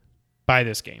alike. Buy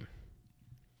this game.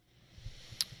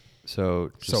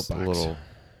 So, just Soapbox. a little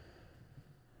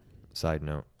side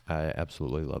note. I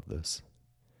absolutely love this.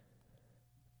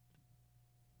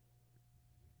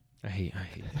 I hate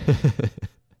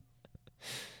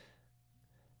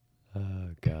Oh,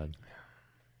 God.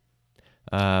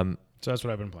 So that's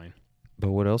what I've been playing. But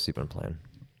what else you been playing?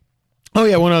 Oh,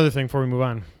 yeah, one other thing before we move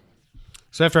on.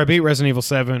 So after I beat Resident Evil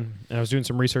 7, and I was doing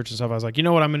some research and stuff, I was like, you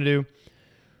know what I'm going to do?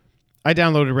 I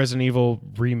downloaded Resident Evil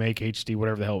Remake HD,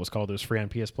 whatever the hell it was called. It was free on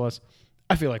PS Plus.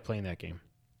 I feel like playing that game.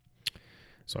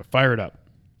 So I fire it up.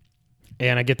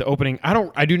 And I get the opening.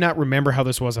 I do not remember how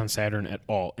this was on Saturn at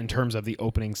all in terms of the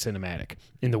opening cinematic.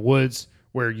 In the woods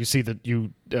where you see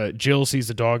Jill sees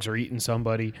the dogs are eating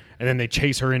somebody, and then they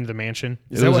chase her into the mansion.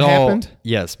 Is that what happened?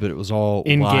 Yes, but it was all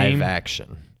In live game?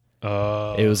 action.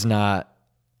 It was not.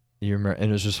 You remember?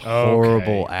 And it was just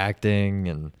horrible acting,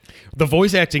 and The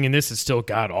voice acting in this is still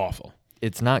god awful.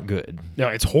 it's not good. No,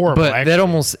 it's horrible. But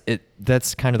actually.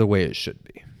 that's kind of the way it should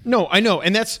be. No, I know,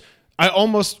 and that's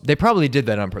They probably did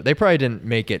that on purpose. They probably didn't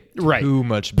make it right. too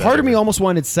much better. Part of me almost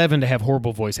wanted 7 to have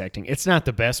horrible voice acting. It's not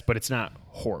the best, but it's not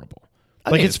horrible. I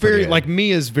Like think it's pretty very good. like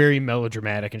Mia's very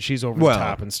melodramatic and she's over the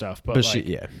top and stuff. But she, like,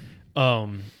 yeah. I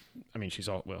mean she's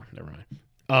all never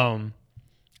mind.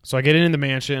 So I get in the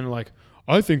mansion like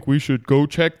I think we should go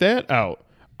check that out.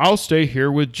 I'll stay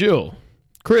here with Jill.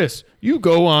 Chris, you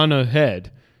go on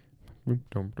ahead. And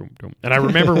I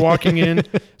remember walking in.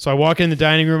 So I walk in the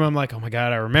dining room. I'm like, oh my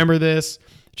God, I remember this.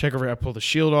 Check over. I pull the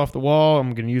shield off the wall.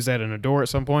 I'm going to use that in a door at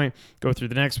some point. Go through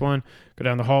the next one. Go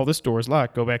down the hall. This door is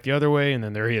locked. Go back the other way. And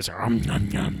then there he is.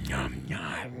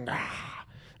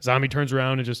 Zombie turns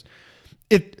around and just...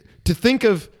 To think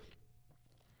of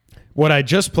what I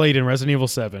just played in Resident Evil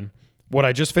 7, what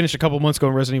I just finished a couple months ago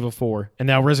in Resident Evil 4, and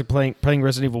now playing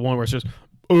Resident Evil 1 where it's just...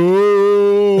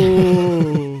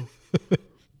 Oh...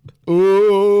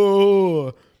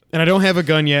 Oh, and I don't have a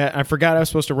gun yet. I forgot I was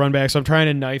supposed to run back, so I'm trying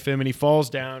to knife him, and he falls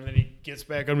down, and he gets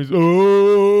back up, and he's,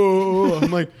 oh,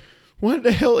 I'm like, what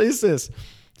the hell is this?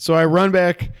 So I run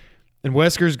back, and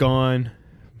Wesker's gone,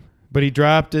 but he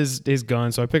dropped his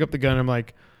gun, so I pick up the gun, and I'm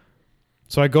like,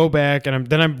 so I go back,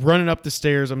 and I'm running up the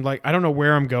stairs, I'm like, I don't know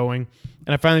where I'm going,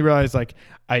 and I finally realized, like,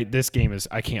 I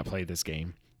can't play this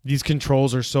game. these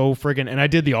controls are so friggin', and I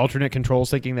did the alternate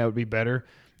controls thinking that would be better.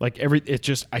 Like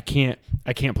I can't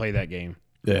play that game.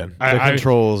 Yeah, I- the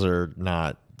controls are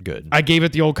not good. I gave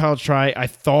it the old college try. I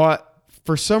thought,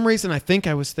 for some reason,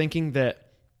 I was thinking that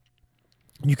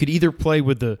you could either play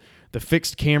with the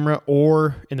fixed camera,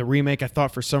 or in the remake, I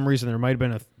thought for some reason there might have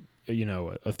been a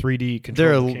 3D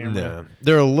control camera.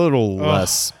 They're a little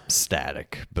less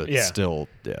static, but Yeah. still,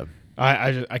 yeah.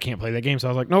 I can't play that game, so I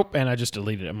was like, nope, and I just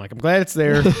deleted it. I'm like, I'm glad it's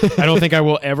there. I don't think I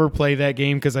will ever play that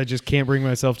game because I just can't bring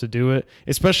myself to do it,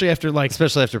 especially after playing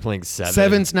 7.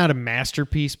 7's not a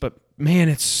masterpiece, but man,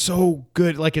 it's so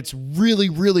good. Like, it's really,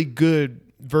 really good,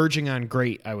 verging on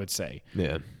great, I would say.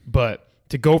 Yeah. But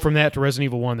to go from that to Resident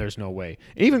Evil 1, there's no way.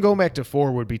 Even going back to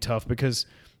 4 would be tough because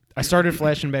I started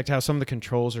flashing back to how some of the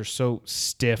controls are so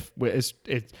stiff as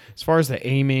far as the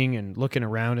aiming and looking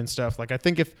around and stuff. Like, I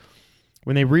think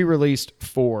when they re-released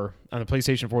 4 on the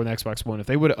PlayStation 4 and the Xbox One, if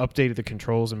they would have updated the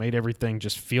controls and made everything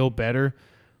just feel better,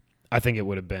 I think it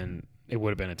would have been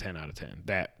a 10 out of 10.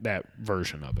 That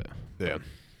version of it. Yeah.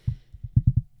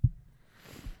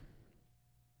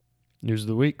 News of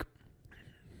the week.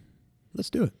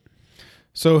 Let's do it.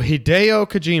 So Hideo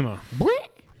Kojima.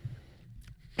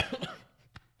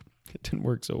 It didn't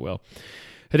work so well.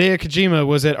 Hideo Kojima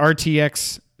was at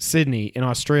RTX Sydney in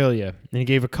Australia, and he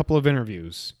gave a couple of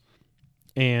interviews.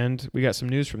 And we got some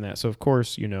news from that. So, of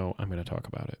course, I'm going to talk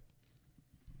about it.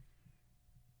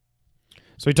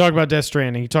 So he talked about Death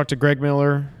Stranding. He talked to Greg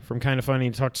Miller from Kind of Funny.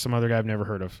 He talked to some other guy I've never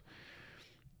heard of.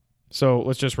 So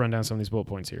let's just run down some of these bullet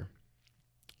points here.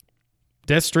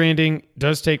 Death Stranding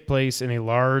does take place in a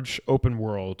large open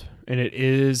world, and it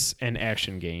is an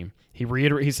action game.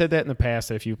 He said that in the past,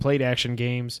 that if you played action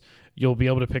games, you'll be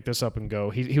able to pick this up and go.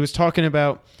 He was talking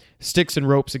about sticks and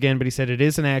ropes again, but he said it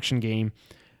is an action game.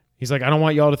 He's like, I don't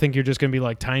want y'all to think you're just going to be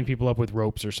like tying people up with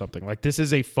ropes or something. Like, this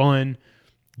is a fun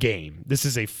game. This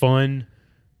is a fun,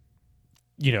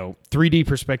 3D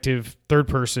perspective,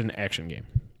 third-person action game.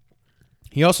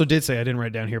 He also did say, I didn't write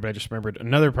it down here, but I just remembered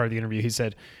another part of the interview. He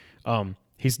said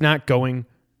he's not going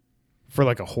for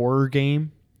like a horror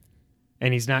game,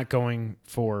 and he's not going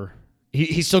for...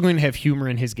 He's still going to have humor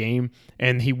in his game,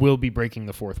 and he will be breaking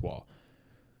the fourth wall.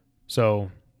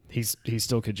 So he's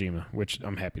still Kojima, which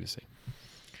I'm happy to see.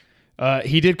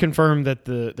 He did confirm that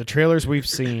the trailers we've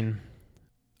seen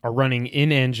are running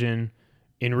in-engine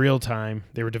in real time.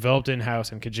 They were developed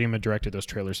in-house, and Kojima directed those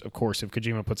trailers. Of course, if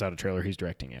Kojima puts out a trailer, he's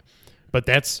directing it. But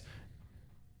that's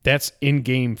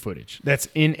in-game footage. That's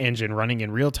in-engine, running in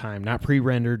real time, not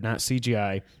pre-rendered, not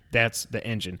CGI. That's the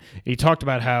engine. He talked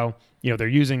about how they're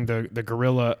using the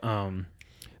Guerrilla,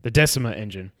 the Decima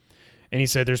engine. And he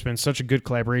said there's been such a good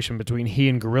collaboration between he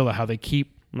and Guerrilla, how they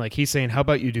keep... Like, he's saying, how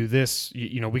about you do this?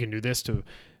 We can do this to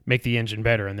make the engine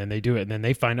better. And then they do it. And then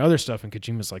they find other stuff. And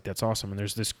Kojima's like, that's awesome. And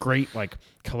there's this great,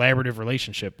 collaborative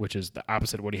relationship, which is the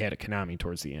opposite of what he had at Konami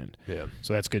towards the end. Yeah.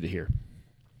 So that's good to hear.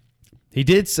 He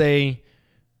did say,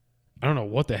 I don't know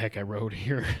what the heck I wrote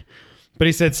here, but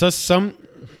he said, some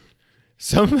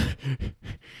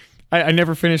I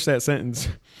never finished that sentence.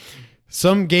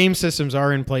 Some game systems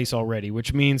are in place already,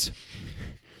 which means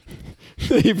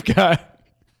they've got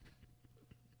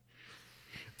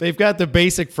the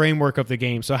basic framework of the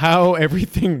game. So how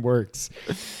everything works.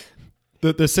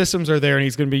 The systems are there, and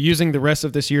he's going to be using the rest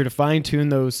of this year to fine-tune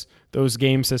those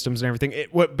game systems and everything.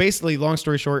 Basically, long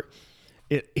story short,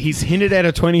 he's hinted at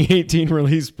a 2018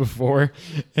 release before,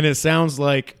 and it sounds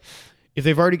like if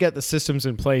they've already got the systems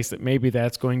in place, that maybe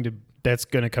that's going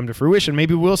to come to fruition.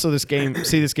 Maybe we'll see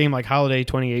this game like holiday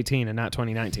 2018 and not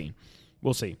 2019.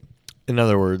 We'll see. In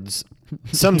other words,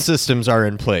 some systems are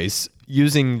in place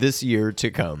using this year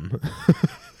to come.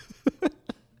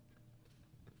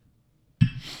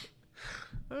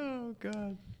 Oh,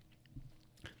 God.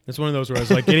 It's one of those where I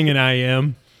was like getting an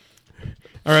IM,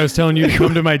 or I was telling you to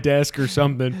come to my desk or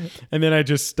something, and then I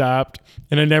just stopped,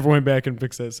 and I never went back and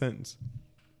fixed that sentence.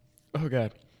 Oh,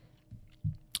 God.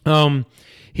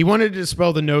 He wanted to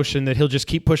dispel the notion that he'll just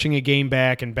keep pushing a game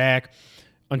back and back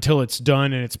until it's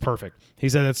done and it's perfect. He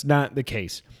said that's not the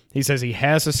case. He says he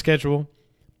has a schedule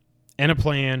and a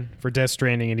plan for Death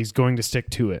Stranding, and he's going to stick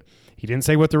to it. He didn't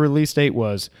say what the release date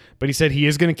was, but he said he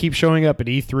is going to keep showing up at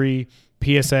E3,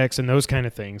 PSX, and those kind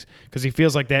of things because he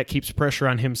feels like that keeps pressure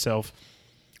on himself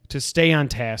to stay on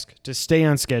task, to stay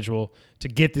on schedule, to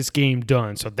get this game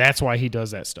done. So that's why he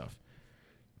does that stuff.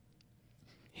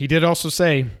 He did also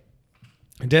say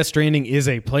Death Stranding is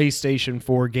a PlayStation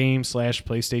 4 game /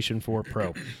 PlayStation 4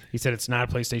 Pro. He said it's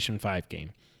not a PlayStation 5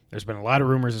 game. There's been a lot of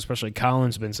rumors, especially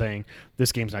Colin's been saying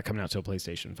this game's not coming out till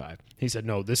PlayStation 5. He said,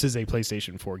 no, this is a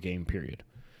PlayStation 4 game, period.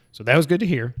 So that was good to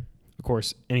hear. Of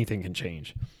course, anything can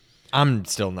change. I'm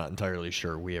still not entirely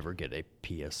sure we ever get a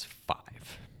PS5.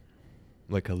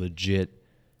 Like a legit.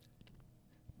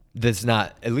 That's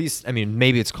not, at least, I mean,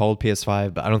 maybe it's called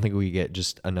PS5, but I don't think we get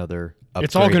just another upgraded.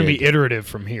 It's all going to be iterative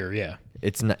from here, yeah.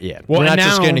 It's not, yeah. Well, We're not and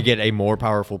just now- going to get a more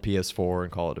powerful PS4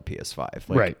 and call it a PS5.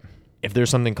 Like, Right. If there's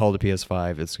something called a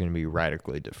PS5, it's going to be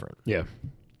radically different. Yeah.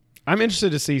 I'm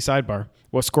interested to see, sidebar,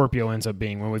 what Scorpio ends up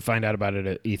being when we find out about it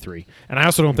at E3. And I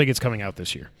also don't think it's coming out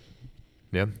this year.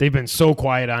 Yeah. They've been so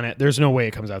quiet on it. There's no way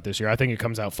it comes out this year. I think it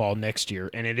comes out fall next year,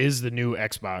 and it is the new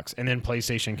Xbox. And then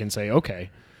PlayStation can say, okay,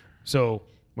 so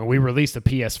when we release the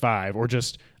PS5, or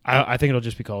just, I think it'll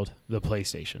just be called the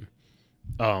PlayStation.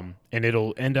 And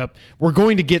it'll end up, we're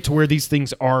going to get to where these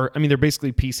things are. I mean, they're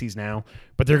basically PCs now,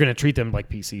 but they're going to treat them like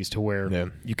PCs to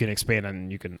where you can expand on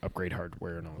and you can upgrade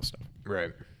hardware and all this stuff.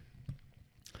 Right.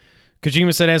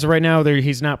 Kojima said as of right now,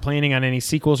 he's not planning on any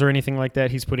sequels or anything like that.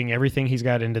 He's putting everything he's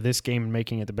got into this game and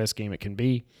making it the best game it can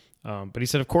be. But he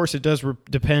said, of course, it does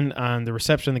depend on the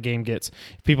reception the game gets.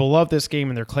 If people love this game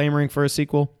and they're clamoring for a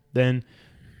sequel, then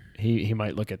he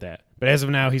might look at that. But as of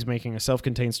now, he's making a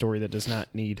self-contained story that does not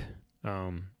need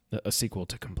a sequel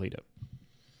to complete it.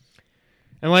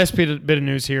 And last bit of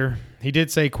news here. He did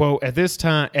say, quote, at this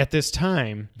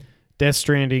time, Death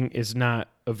Stranding is not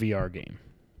a VR game.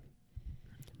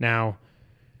 Now,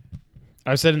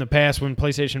 I've said in the past when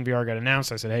PlayStation VR got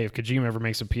announced, I said, hey, if Kojima ever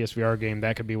makes a PSVR game,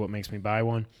 that could be what makes me buy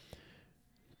one.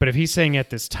 But if he's saying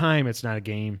at this time it's not a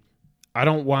game, I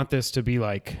don't want this to be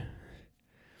like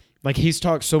he's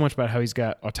talked so much about how he's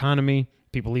got autonomy,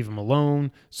 people leave him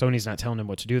alone, Sony's not telling him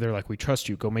what to do. They're like, we trust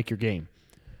you, go make your game.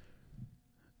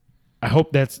 I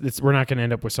hope we're not going to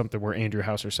end up with something where Andrew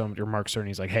House or Mark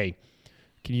Cerny's like, hey,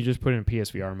 can you just put it in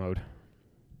PSVR mode?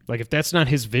 Like, if that's not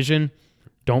his vision,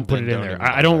 don't put it in there.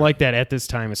 I don't like that at this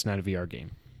time. It's not a VR game.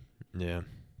 Yeah.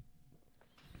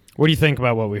 What do you think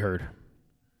about what we heard?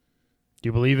 Do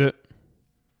you believe it?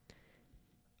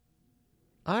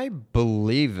 I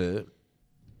believe it.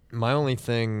 My only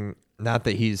thing, not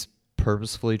that he's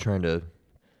purposefully trying to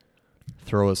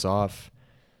throw us off.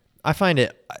 I find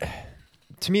it,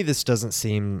 to me, this doesn't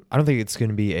seem, I don't think it's going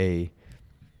to be a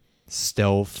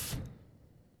stealth,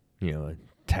 a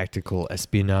tactical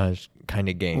espionage kind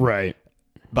of game. Right.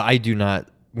 But I do not,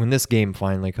 when this game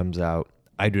finally comes out,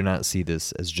 I do not see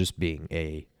this as just being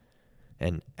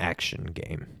an action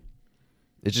game.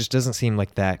 It just doesn't seem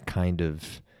like that kind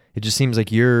of, it just seems like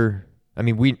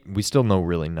we still know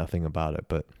really nothing about it,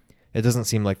 but it doesn't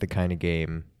seem like the kind of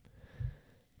game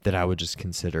that I would just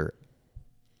consider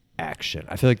action.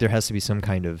 I feel like there has to be some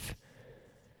kind of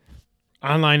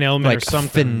online element like or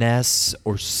something. Finesse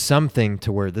or something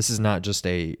to where this is not just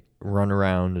a run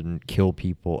around and kill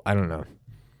people. I don't know.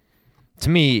 To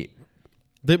me,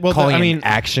 calling it an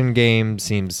action game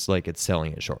seems like it's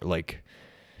selling it short. Like,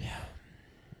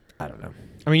 I don't know.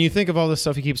 I mean, you think of all the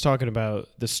stuff he keeps talking about.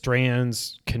 The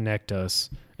strands connect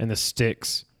us, and the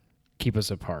sticks keep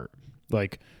us apart.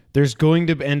 Like, there's going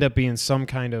to end up being some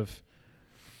kind of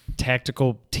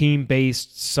tactical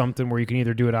team-based something where you can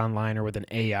either do it online or with an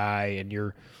AI, and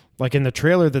you're like in the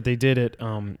trailer that they did at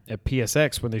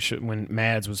PSX when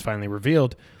Mads was finally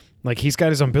revealed. Like, he's got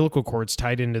his umbilical cords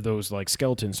tied into those like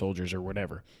skeleton soldiers or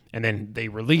whatever, and then they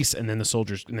release, and then the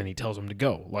soldiers, and then he tells them to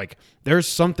go. Like, there's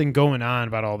something going on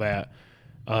about all that.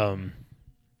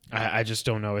 I just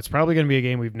don't know. It's probably going to be a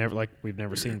game we've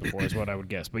never seen before, is what I would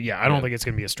guess. But yeah, I don't think it's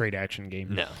going to be a straight action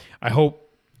game. No. I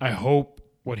hope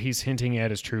what he's hinting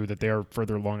at is true, that they are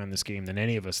further along on this game than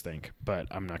any of us think. But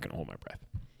I'm not going to hold my breath.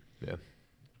 Yeah.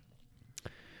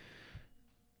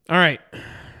 All right.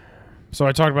 So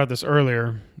I talked about this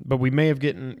earlier, but we may have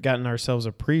gotten ourselves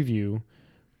a preview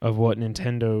of what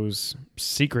Nintendo's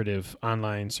secretive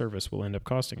online service will end up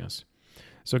costing us.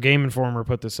 So Game Informer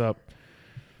put this up.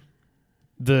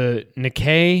 The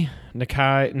Nikkei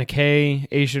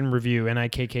Asian Review,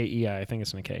 Nikkei, I think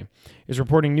it's Nikkei, is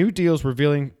reporting new deals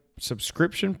revealing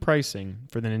subscription pricing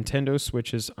for the Nintendo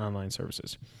Switch's online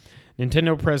services.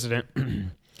 Nintendo president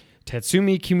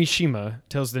Tatsumi Kimishima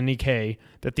tells the Nikkei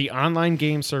that the online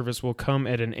game service will come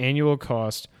at an annual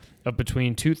cost of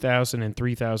between 2,000 and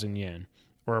 3,000 yen,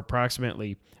 or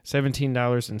approximately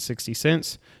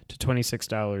 $17.60 to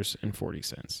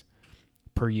 $26.40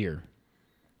 per year.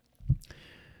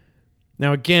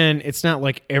 Now, again, it's not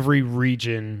like every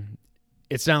region,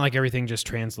 it's not like everything just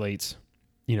translates.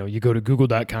 You go to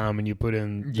google.com and you put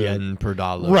in yen per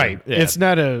dollar. Right. Yeah. It's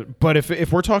not but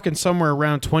if we're talking somewhere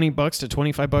around $20 to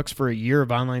 $25 for a year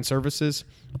of online services,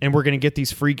 and we're going to get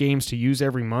these free games to use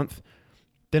every month,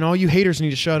 then all you haters need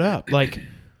to shut up. Like,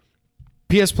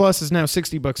 PS Plus is now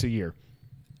 $60 a year.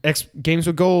 Games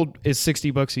with Gold is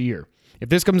 $60 a year. If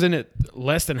this comes in at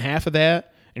less than half of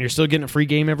that, and you're still getting a free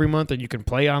game every month, and you can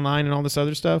play online and all this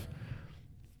other stuff.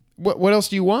 What else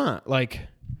do you want? Like,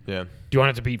 Yeah. do you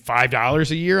want it to be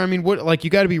 $5 a year? I mean, what? Like, you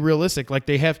got to be realistic. Like,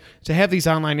 they have to have these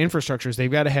online infrastructures.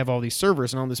 They've got to have all these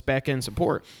servers and all this back end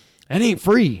support. That ain't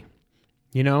free,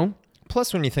 you know.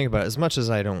 Plus, when you think about it, as much as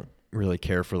I don't really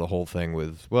care for the whole thing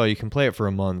with, well, you can play it for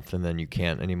a month and then you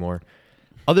can't anymore.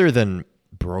 Other than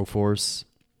Broforce.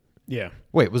 Yeah.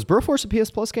 Wait, was Broforce a PS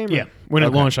Plus game? Yeah. When it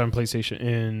Okay. launched on PlayStation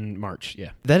in March.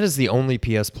 Yeah. That is the only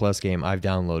PS Plus game I've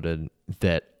downloaded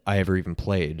that I ever even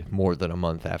played more than a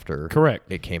month after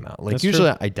Correct. it came out. Like, That's usually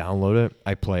true. I download it,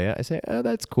 I play it, I say, oh,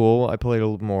 that's cool. I play it a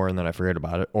little more and then I forget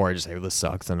about it. Or I just say, this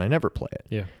sucks, and I never play it.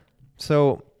 Yeah.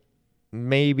 So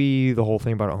maybe the whole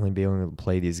thing about only being able to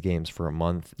play these games for a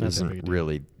month Not that big a isn't deal.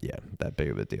 really, that big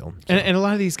of a deal. And a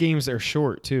lot of these games are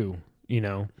short too, you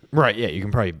know. Right, yeah, you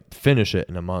can probably finish it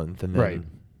in a month and then Right.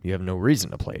 you have no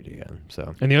reason to play it again.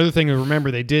 So And the other thing to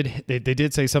remember, they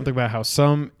did say something about how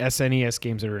some SNES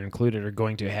games that are included are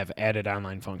going to have added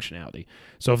online functionality.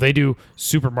 So if they do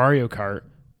Super Mario Kart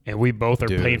and we both are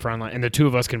Dude. playing for online, and the two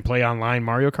of us can play online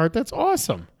Mario Kart, that's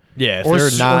awesome. yeah, if Or they're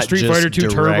s- or not Street just Fighter 2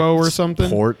 Turbo or direct something.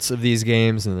 ports of these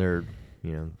games and they're,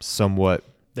 somewhat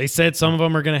They said some of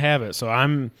them are going to have it. So I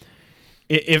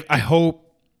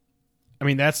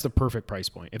mean, that's the perfect price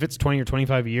point. If it's 20 or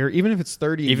 25 a year, even if it's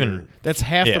 30 a Even- year, that's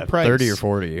half yeah, the price. 30 or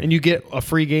 40. And you get a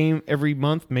free game every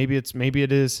month. Maybe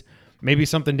it is. Maybe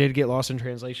something did get lost in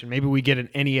translation. Maybe we get an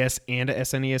NES and a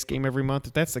SNES game every month.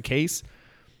 If that's the case,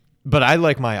 But I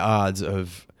like my odds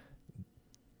of,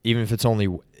 even if it's only,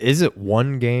 is it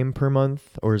one game per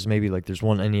month, or is maybe like there's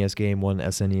one NES game, one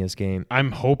SNES game?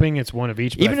 I'm hoping it's one of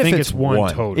each. But Even I think if it's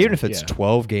one total. even if it's Yeah.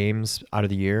 12 games out of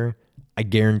the year, I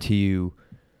guarantee you,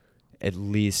 at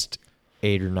least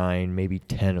 8 or 9, maybe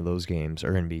 10 of those games are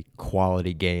going to be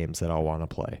quality games that I'll want to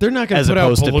play. They're not gonna as put out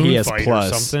opposed to Balloon PS Fight or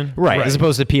Plus, something. right? Right. As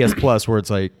opposed to PS Plus, where it's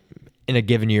like in a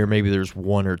given year, maybe there's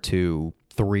 1 or 2,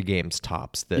 3 games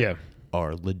tops that Yeah.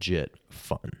 are legit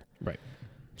fun. Right.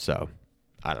 So,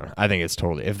 I don't know. I think it's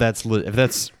totally, if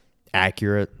that's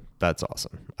accurate, that's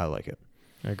awesome. I like it.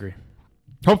 I agree.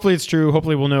 Hopefully it's true.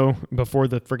 Hopefully we'll know before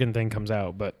the freaking thing comes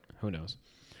out, but who knows?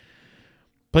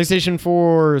 PlayStation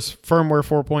 4's firmware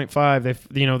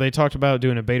 4.5. They talked about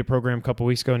doing a beta program a couple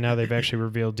weeks ago. Now they've actually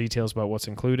revealed details about what's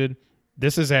included.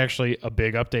 This is actually a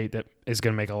big update that is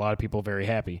going to make a lot of people very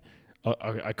happy.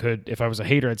 I could, if I was a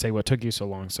hater, I'd say, what took you so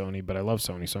long, Sony? But I love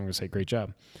Sony, so I'm going to say great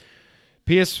job.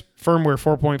 PS firmware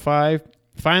 4.5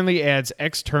 finally adds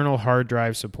external hard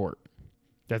drive support.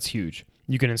 That's huge.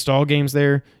 You can install games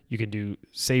there. You can do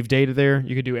save data there.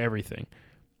 You can do everything.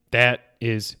 That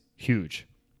is huge.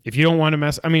 If you don't want to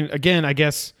mess... I mean, again, I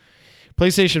guess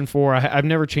PlayStation 4, I've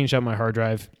never changed out my hard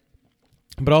drive,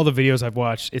 but all the videos I've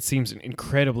watched, it seems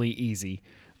incredibly easy.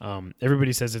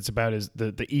 Everybody says it's about as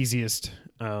the easiest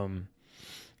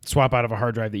swap out of a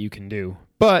hard drive that you can do.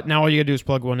 But now all you got to do is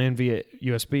plug one in via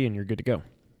USB and you're good to go.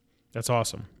 That's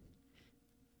awesome.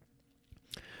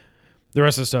 The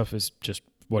rest of the stuff is just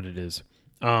what it is.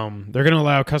 They're going to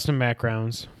allow custom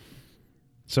backgrounds.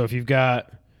 So if you've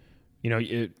got, I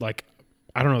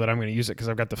don't know that I'm going to use it because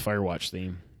I've got the Firewatch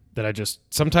theme that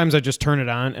sometimes I just turn it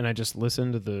on and I just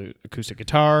listen to the acoustic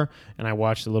guitar and I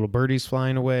watch the little birdies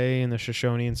flying away and the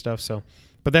Shoshone and stuff. So,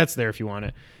 but that's there if you want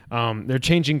it. They're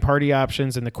changing party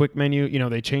options in the quick menu.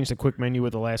 They changed the quick menu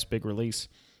with the last big release.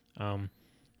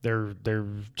 They're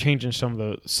changing some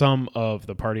of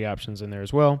the party options in there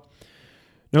as well.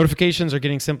 Notifications are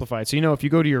getting simplified. So, if you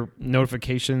go to your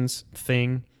notifications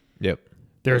thing, Yep.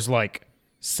 there's like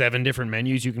 7 different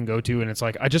menus you can go to, and it's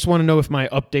like, I just want to know if my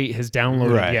update has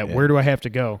downloaded Right, yet. yeah. Where do I have to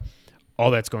go?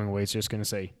 All that's going away. It's just going to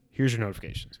say, here's your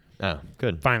notifications. Oh,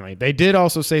 good. Finally. They did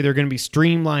also say they're going to be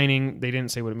streamlining. They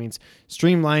didn't say what it means.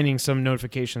 Streamlining some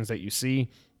notifications that you see.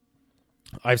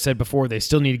 I've said before, they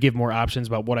still need to give more options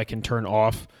about what I can turn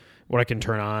off, what I can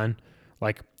turn on.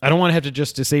 Like, I don't want to have to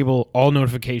just disable all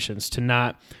notifications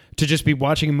to just be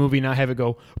watching a movie, not have it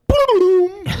go,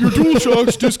 boom, your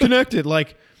DualShock's disconnected.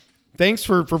 Like, thanks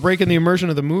for breaking the immersion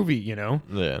of the movie,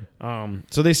 Yeah.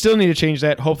 So they still need to change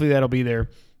that. Hopefully that'll be there.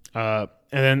 And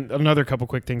then another couple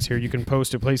quick things here. You can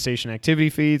post to PlayStation activity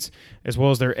feeds, as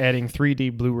well as they're adding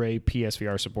 3D Blu-ray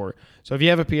PSVR support. So if you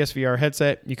have a PSVR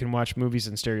headset, you can watch movies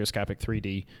in stereoscopic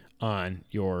 3D on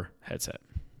your headset.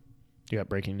 You got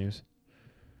breaking news?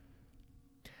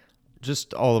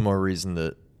 Just all the more reason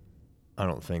that I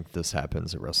don't think this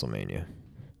happens at WrestleMania.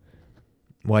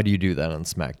 Why do you do that on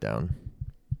SmackDown?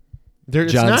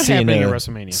 It's not happening at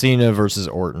WrestleMania. Cena versus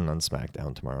Orton on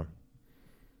SmackDown tomorrow.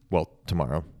 Well,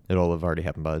 tomorrow. It'll have already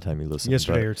happened by the time you listen.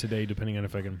 Yesterday but or today, depending on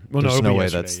if I can. Well, there's it'll no be way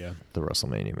yesterday, that's yeah. the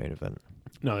WrestleMania main event.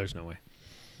 No, there's no way.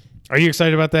 Are you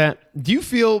excited about that?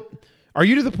 Are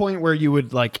you to the point where you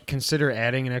would like consider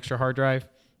adding an extra hard drive?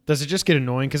 Does it just get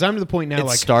annoying? Because I'm to the point now,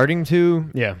 It's starting to,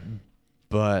 yeah.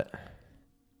 but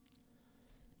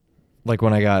like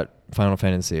when I got Final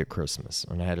Fantasy at Christmas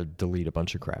and I had to delete a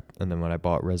bunch of crap, and then when I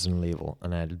bought Resident Evil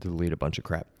and I had to delete a bunch of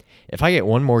crap. If I get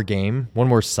one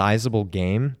more sizable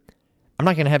game, I'm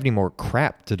not going to have any more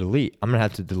crap to delete. I'm going to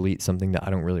have to delete something that I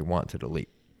don't really want to delete.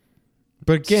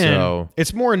 But again, So-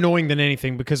 it's more annoying than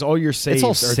anything because all your saves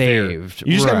all are saved, there.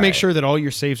 You just got to make right. sure that all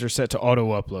your saves are set to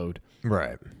auto upload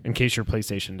Right. in case your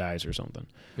PlayStation dies or something.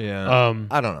 Yeah.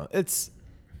 I don't know. It's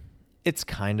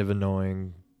kind of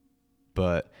annoying,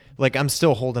 but like I'm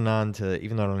still holding on to,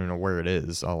 even though I don't even know where it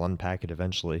is, I'll unpack it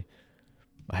eventually.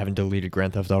 I haven't deleted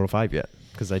Grand Theft Auto 5 yet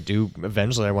because I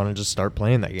want to just start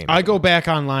playing that game. I go back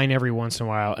online every once in a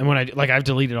while, and when I've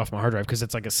deleted off my hard drive because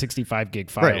it's like a 65 gig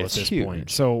file Right, at it's this huge. point.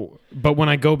 So, but when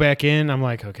I go back in, I'm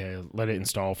like, okay, let it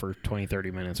install for 20,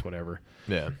 30 minutes, whatever.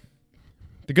 Yeah.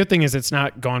 The good thing is it's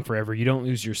not gone forever. You don't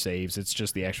lose your saves. It's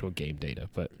just the actual game data.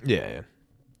 But Yeah.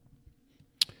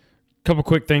 couple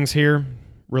quick things here.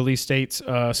 Release dates.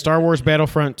 Star Wars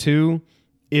Battlefront 2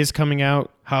 is coming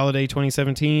out holiday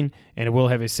 2017, and it will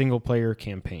have a single-player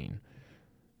campaign.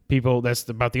 That's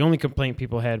about the only complaint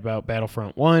people had about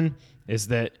Battlefront 1 is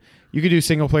that you could do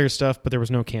single-player stuff, but there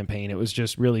was no campaign. It was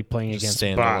just really playing Just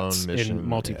against standalone bots mission, in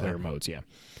multiplayer modes, yeah.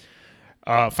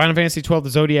 Final Fantasy 12, The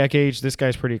Zodiac Age. This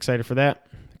guy's pretty excited for that.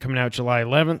 Coming out July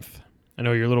 11th. I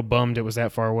know you're a little bummed it was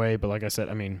that far away, but like I said,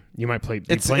 I mean, you might be playing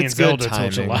good Zelda till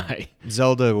timing. July.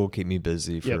 Zelda will keep me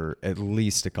busy Yep. for at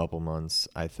least a couple months,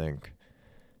 I think.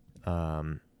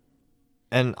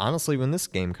 And honestly, when this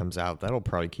game comes out, that'll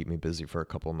probably keep me busy for a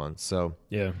couple months. So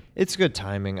Yeah. it's good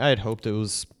timing. I had hoped it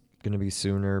was going to be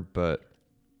sooner, but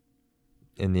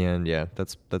in the end, yeah,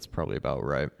 that's probably about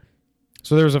right.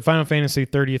 So there was a Final Fantasy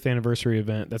 30th anniversary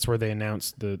event. That's where they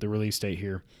announced the release date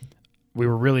here. We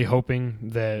were really hoping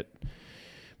that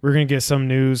we were going to get some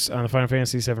news on the Final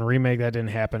Fantasy VII Remake. That didn't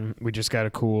happen. We just got a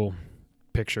cool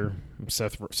picture of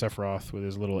Sephiroth with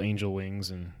his little angel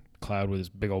wings and Cloud with his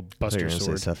big old I thought you buster were gonna say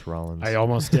sword. Seth Rollins. I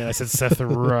almost did. I said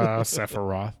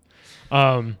Sephiroth.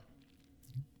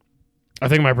 I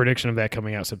think my prediction of that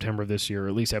coming out September of this year, or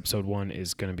at least episode 1,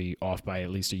 is going to be off by at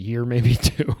least a year, maybe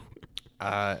 2.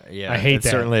 Yeah, I hate it that.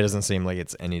 certainly doesn't seem like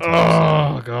it's any time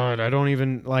Oh, God. I don't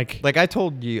even like... Like I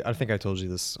told you, I think I told you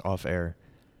this off air.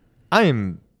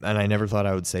 And I never thought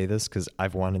I would say this because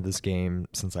I've wanted this game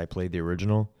since I played the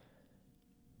original.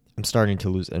 I'm starting to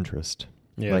lose interest.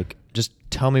 Yeah. Like, just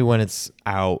tell me when it's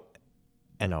out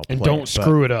and I'll play And don't it.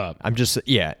 screw it up. I'm just,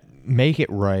 make it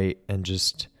right and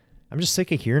I'm just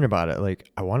sick of hearing about it. Like,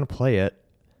 I want to play it.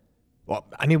 Well,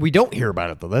 I mean, we don't hear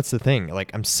about it though. That's the thing. Like,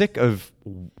 I'm sick of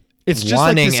It's just like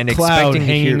wanting this and cloud expecting to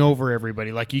hanging hear. over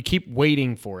everybody. Like, you keep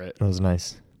waiting for it. That was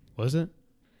nice. Was it?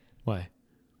 Why?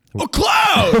 A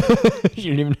cloud! You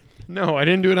didn't even. No, I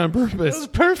didn't do it on purpose. That was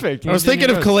perfect. I was thinking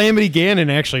of Calamity Ganon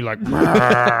actually like...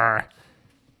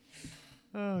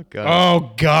 Oh god.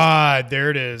 Oh, God. There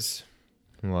it is.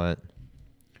 What?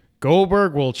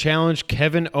 Goldberg will challenge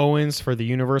Kevin Owens for the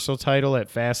Universal title at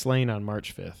Fastlane on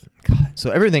March 5th.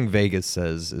 So everything Vegas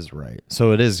says is right.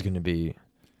 So it is going to be.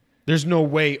 There's no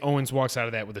way Owens walks out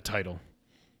of that with a title.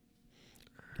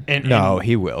 And No,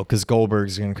 he will, because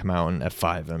Goldberg's going to come out and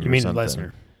F5 him. you or mean something.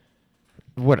 Lesnar?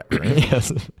 Whatever.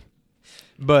 Yes.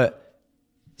 But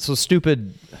so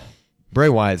stupid. Bray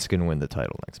Wyatt's going to win the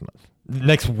title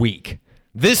next week.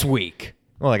 This week.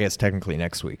 Well, I guess technically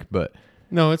next week, but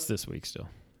No, it's this week still.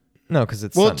 no, because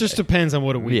it's Well, Sunday. it just depends on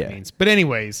what a week Yeah. means. But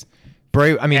anyways,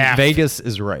 Bray. I mean, Aft. Vegas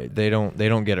is right. They don't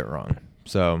get it wrong.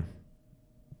 So,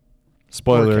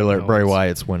 spoiler Kevin alert: Bray Owens.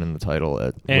 Wyatt's winning the title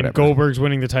at and whatever. Goldberg's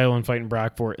winning the title and fighting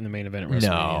Brock for it in the main event at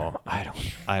WrestleMania. No,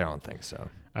 I don't think so.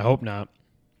 I hope not.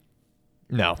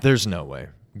 No, there's no way.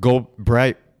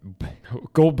 Goldberg.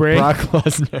 Goldberg. Brock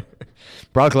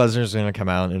Lesnar's going to come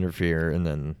out and interfere, and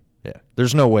then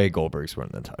there's no way Goldberg's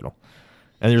winning the title,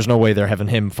 and there's no way they're having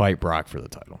him fight Brock for the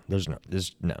title.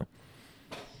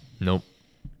 Nope.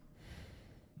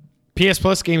 PS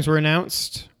Plus games were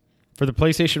announced for the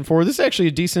PlayStation 4. This is actually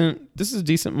a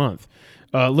decent month.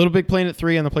 Little Big Planet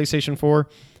 3 on the PlayStation 4.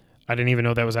 I didn't even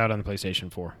know that was out on the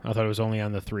PlayStation 4. I thought it was only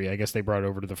on the 3. I guess they brought it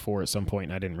over to the 4 at some point,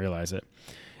 and I didn't realize it.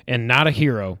 And Not a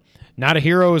Hero. Not a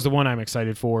Hero is the one I'm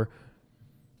excited for.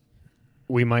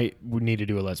 We need to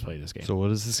do a Let's Play this game. So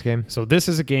what is this game? So this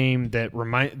is a game that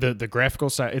the graphical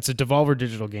side. It's a Devolver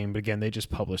Digital game, but again, they just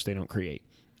publish. They don't create.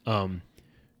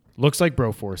 Looks like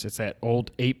Broforce. It's that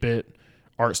old 8-bit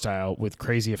art style with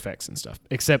crazy effects and stuff.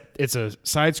 Except it's a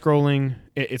side-scrolling.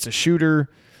 It's a shooter.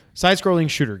 Side-scrolling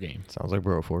shooter game. Sounds like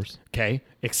Broforce. Okay,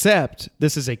 except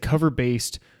this is a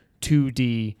cover-based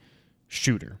 2D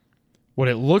shooter. What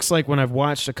it looks like when I've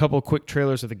watched a couple quick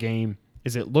trailers of the game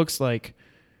is it looks like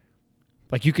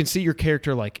you can see your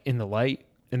character like in the light,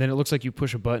 and then it looks like you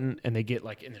push a button and they get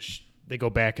like they go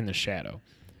back in the shadow,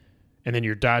 and then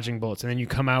you're dodging bullets, and then you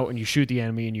come out and you shoot the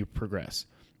enemy and you progress.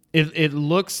 It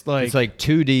looks like It's like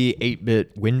 2D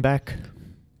 8-bit win-back.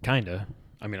 kinda.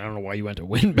 I mean, I don't know why you went to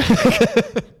win back.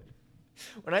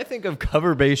 When I think of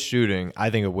cover-based shooting, I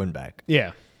think of win-back.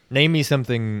 Yeah, Name me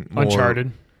something more...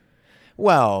 Uncharted.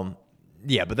 Well,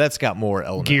 yeah, but that's got more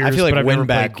elements. I Gears, feel but like I've never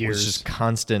win-back played was Gears. just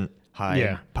constant hide,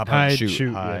 Yeah. pop out Hide, and shoot,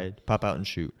 shoot, hide, yeah. pop out and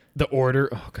shoot. The Order.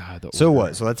 Oh god, the Order. So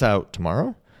what? So that's out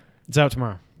tomorrow? It's out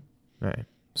tomorrow. All right,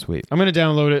 sweet. I'm gonna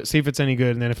download it, see if it's any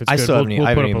good, and then if it's I good, still we'll, haven't, we'll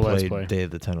I put haven't up even a let's played play. Day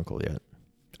of the Tentacle yet.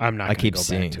 I'm not. I Gonna keep go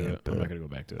seeing back to it, it. but I'm not gonna go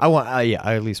back to it.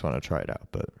 I at least want to try it out,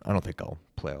 but I don't think I'll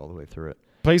play all the way through it.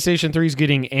 PlayStation 3 is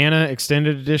getting Anna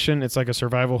Extended Edition. It's like a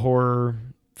survival horror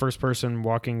first-person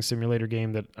walking simulator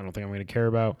game that I don't think I'm going to care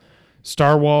about.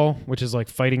 Star Wall, which is like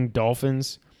fighting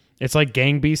dolphins. It's like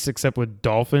Gang Beasts except with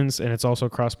dolphins, and it's also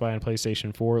cross-buy on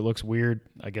PlayStation 4. It looks weird.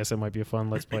 I guess it might be a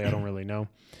fun Let's Play. I don't really know.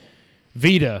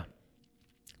 Vita,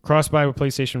 cross-buy with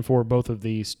PlayStation 4, both of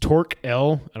these. Torque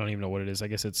L, I don't even know what it is. I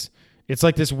guess it's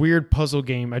like this weird puzzle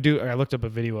game. I looked up a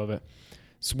video of it.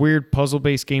 It's a weird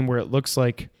puzzle-based game where it looks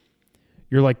like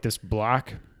you're like this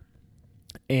block,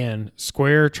 and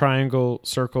square, triangle,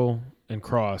 circle, and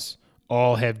cross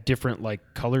all have different like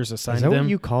colors assigned Is that to them. what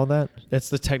you call that? That's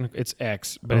the technical. It's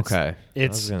X, but Okay. I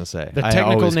it's was gonna say the I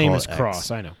technical always name call is it X.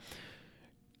 cross. I know,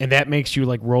 and that makes you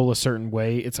like roll a certain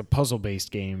way. It's a puzzle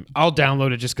based game. I'll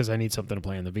download it just because I need something to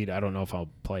play on the Vita. I don't know if I'll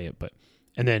play it, but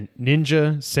and then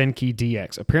Ninja Senki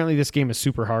DX. Apparently, this game is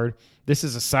super hard. This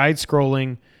is a side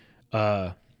scrolling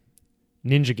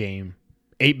ninja game,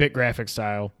 8-bit graphic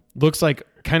style. Looks like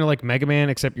kind of like Mega Man,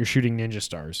 except you're shooting ninja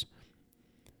stars.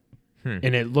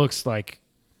 And it looks like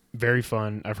very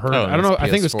fun. I've heard. Oh, I don't know. it's I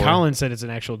think it was PS4. Colin said it's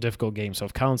an actual difficult game. So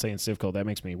if Colin's saying it's difficult, that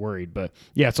makes me worried. But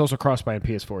yeah, it's also cross-buy on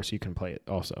PS4, so you can play it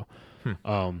also.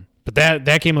 But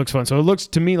that game looks fun. So it looks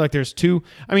to me like there's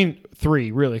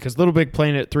three really, because Little Big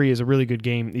Planet 3 is a really good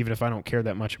game, even if I don't care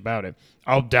that much about it.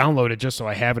 I'll download it just so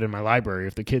I have it in my library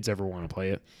if the kids ever want to play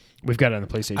it. We've got it on the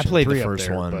PlayStation. I played 3 the up first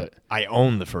there, one. But, I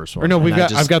own the first one. or no, and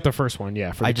I've got the first one.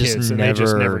 Yeah, for the I just kids, and they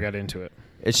just never- never got into it.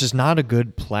 It's just not a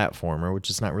good platformer,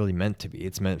 which it's not really meant to be.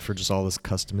 It's meant for just all this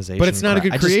customization. But it's not a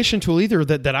crap. good creation tool either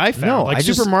that I found. No, like I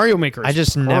Super just- Mario Maker. I is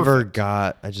just never perfect.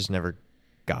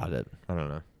 got it. I don't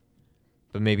know.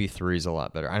 But maybe 3 is a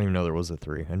lot better. I didn't even know there was a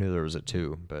 3. I knew there was a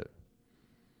 2, but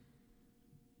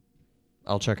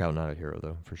I'll check out Not a Hero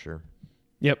though, for sure.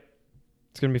 Yep,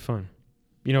 it's gonna be fun.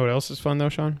 You know what else is fun though,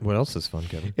 Sean? What else is fun,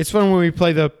 Kevin? It's fun when we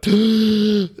play the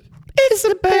It's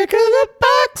the Back of the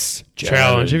Box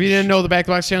Challenge. If you didn't know, the Back of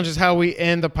the Box Challenge is how we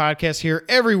end the podcast here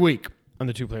every week on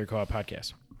the Two Player Co-op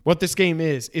Podcast. What this game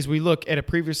is we look at a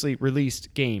previously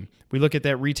released game. We look at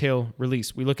that retail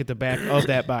release. We look at the back of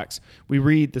that box. We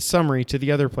read the summary to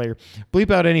the other player.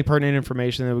 Bleep out any pertinent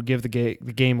information that would give the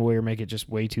game away or make it just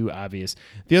way too obvious.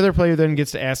 The other player then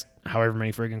gets to ask however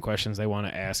many friggin' questions they want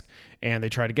to ask, and they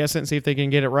try to guess it and see if they can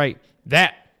get it right.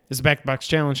 That is the Back of the Box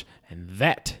Challenge, and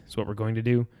that is what we're going to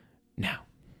do now.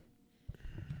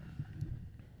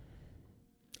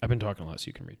 I've been talking a lot, so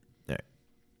you can read. All right.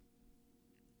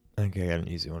 I think I got an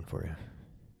easy one for you.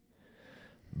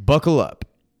 Buckle up,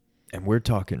 and we're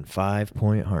talking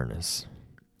 5-point harness.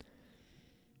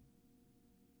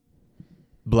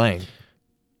 Blank.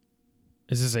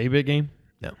 Is this a 8-bit game?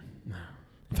 No.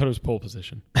 I thought it was pole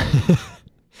position.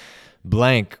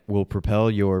 Blank will propel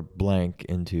your blank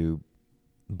into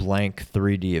blank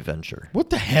 3D adventure. What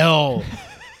the hell?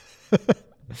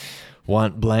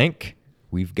 Want blank?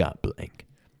 We've got blank.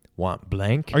 Want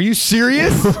blank? Are you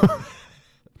serious?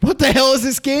 What the hell is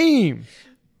this game?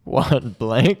 Want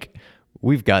blank?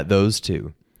 We've got those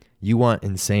too. You want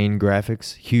insane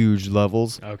graphics, huge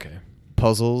levels, Okay.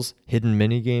 puzzles, hidden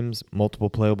mini games,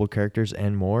 multiple playable characters,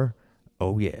 and more?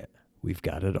 Oh yeah, we've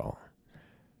got it all.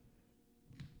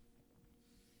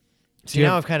 See, you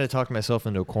now have- I've kind of talked myself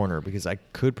into a corner because I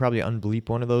could probably unbleep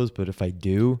one of those, but if I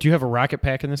do, Do you have a rocket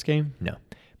pack in this game? no.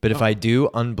 But if I do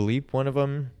unbleep one of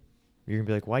them, you're going to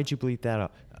be like, why'd you bleep that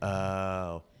out?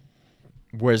 Oh.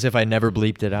 Whereas if I never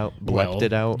bleeped it out, bleeped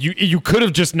it out. You could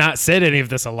have just not said any of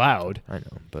this aloud. I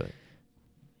know, but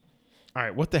All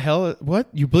right, what the hell? What?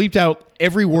 You bleeped out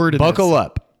every word of buckle this.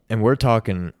 up. And we're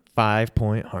talking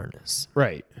 5-point harness.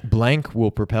 Right. Blank will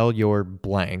propel your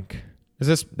blank. Is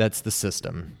this That's the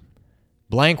system.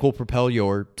 Blank will propel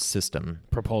your system.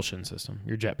 propulsion system?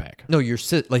 Your jetpack. No, your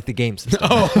like the game system.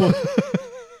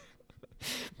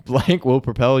 Blank will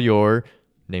propel your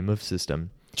name of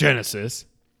system Genesis.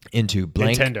 into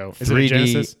blank Nintendo. Is it a 3D.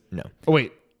 Genesis? No. Oh,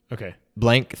 wait. Okay.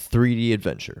 Blank 3D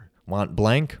adventure. Want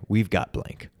blank? We've got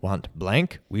blank. Want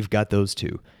blank? We've got those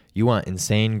too. You want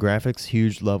insane graphics,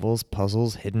 huge levels,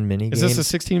 puzzles, hidden mini Is games?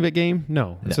 this a 16-bit game?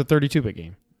 No. It's No. a 32-bit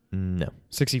game. No.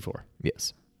 64.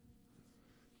 Yes.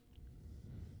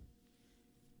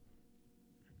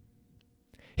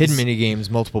 Hidden mini games,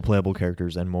 multiple playable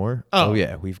characters, and more. Oh.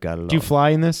 Yeah, we've got it all. Do you fly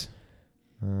in this?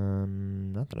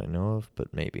 Not that I know of,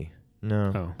 but maybe.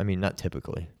 No. Oh. I mean, not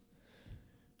typically.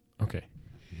 Okay.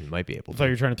 You might be able I thought you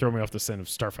to. were trying to throw me off the scent of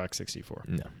Star Fox 64.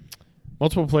 No.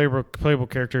 Multiple playable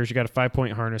characters. You got a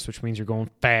 5-point harness, which means you're going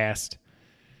fast.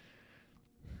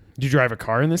 Do you drive a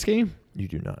car in this game? You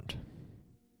do not.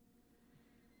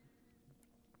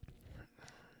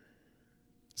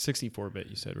 64-bit,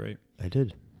 you said, right? I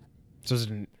did. So is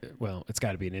it it's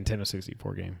got to be a Nintendo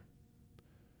 64 game.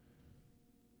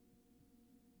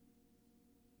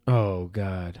 Oh,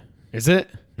 God. Is it?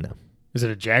 No. Is it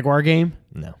a Jaguar game?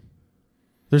 No.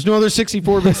 There's no other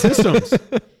 64-bit systems.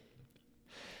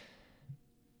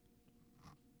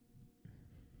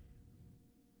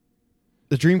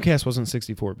 The Dreamcast wasn't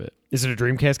 64-bit. Is it a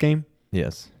Dreamcast game?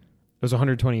 Yes. It was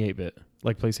 128-bit,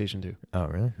 like PlayStation 2. Oh,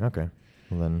 really? Okay.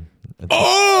 Well, then.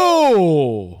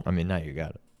 Oh! I mean, now you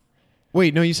got it.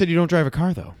 Wait, no, you said you don't drive a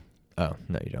car, though. Oh,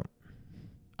 no, you don't.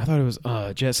 I thought it was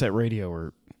Jet Set Radio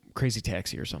or Crazy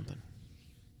Taxi or something.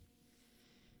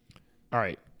 All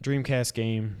right, Dreamcast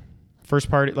game. First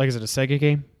party, like, is it a Sega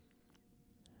game?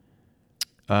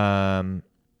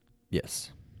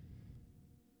 Yes.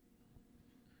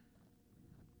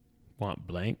 Want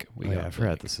blank? We I got forgot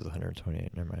blank. this is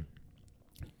 128. Never mind.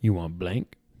 You want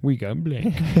blank? We got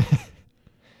blank.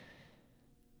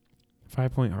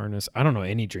 5-point harness. I don't know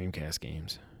any Dreamcast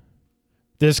games.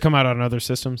 Did this come out on other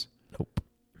systems? Nope.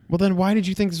 Well, then why did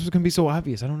you think this was going to be so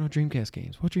obvious? I don't know Dreamcast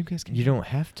games. What Dreamcast games? You don't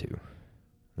have to.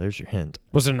 There's your hint.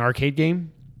 Was it an arcade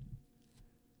game?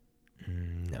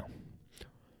 No.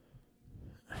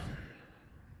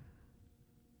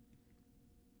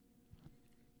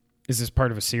 Is this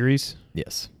part of a series?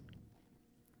 Yes.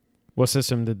 What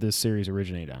system did this series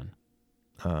originate on?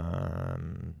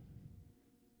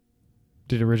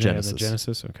 Did it originate on the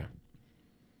Genesis? Okay.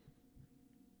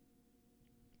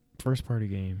 First party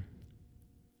game.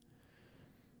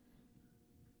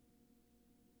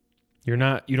 You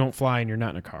don't fly and you're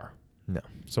not in a car. No.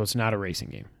 So it's not a racing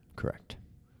game. Correct.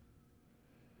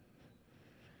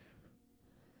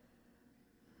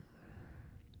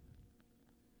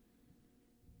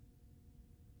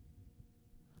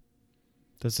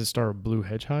 Does it star a blue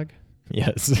hedgehog?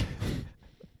 Yes.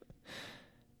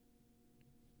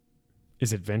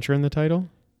 Is Adventure in the title?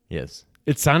 Yes.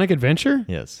 It's Sonic Adventure?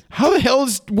 Yes. How the hell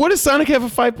what does Sonic have a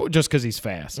 5 just because he's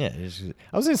fast? Yeah.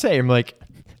 I was gonna say, I'm like,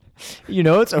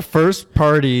 it's a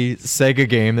first-party Sega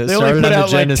game that They only started put on the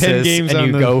out, like, 10 Genesis, games and on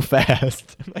you the- go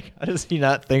fast. I'm like, how does he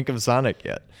not think of Sonic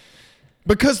yet?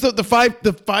 Because the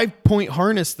 5-point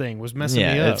harness thing was messing me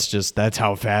up. Yeah, it's just that's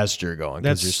how fast you're going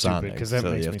That's because you're stupid, Sonic. 'cause that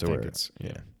so makes you me have to think wear it's-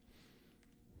 it.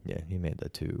 Yeah, he made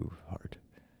that too hard.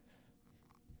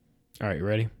 All right, you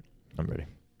ready? I'm ready.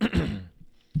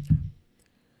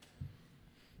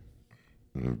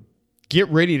 Get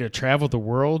ready to travel the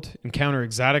world, encounter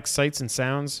exotic sights and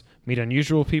sounds, meet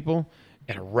unusual people,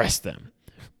 and arrest them.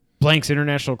 Blank's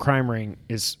international crime ring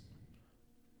is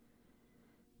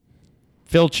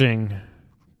filching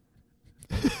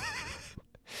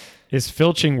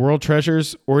world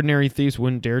treasures ordinary thieves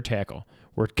wouldn't dare tackle.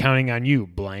 We're counting on you,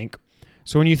 blank.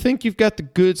 So when you think you've got the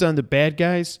goods on the bad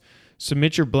guys,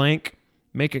 submit your blank,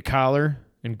 make a collar,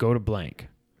 and go to blank.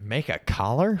 Make a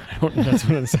collar? That's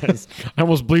what it says. I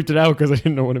almost bleeped it out because I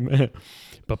didn't know what it meant.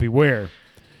 But beware,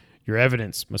 your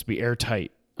evidence must be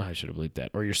airtight. I should have bleeped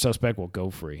that. Or your suspect will go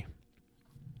free.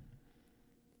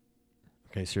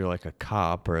 Okay, so you're like a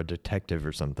cop or a detective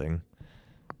or something.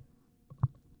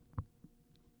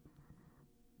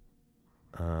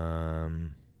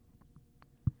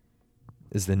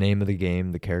 Is the name of the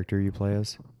game the character you play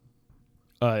as?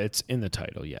 It's in the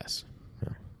title, yes.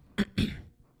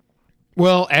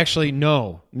 Well, actually,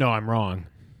 no. No, I'm wrong.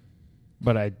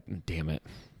 But damn it.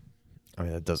 I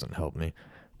mean, that doesn't help me.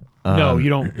 No, you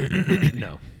don't.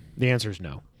 No. The answer is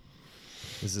no.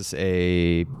 Is this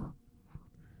a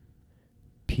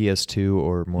PS2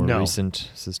 or more No. recent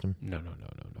system? No.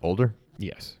 Older?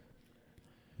 Yes.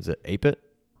 Is it 8-bit?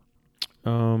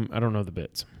 I don't know the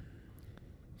bits.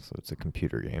 So it's a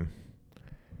computer game.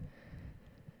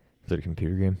 Is it a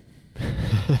computer game?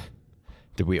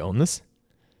 Did we own this?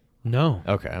 No.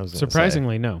 Okay, I was gonna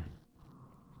Surprisingly, no.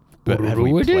 But have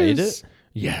we played it?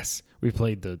 Yes. We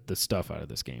played the stuff out of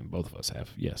this game. Both of us have.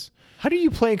 Yes. How do you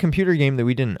play a computer game that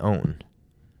we didn't own?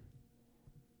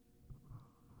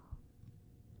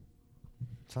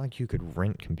 It's not like you could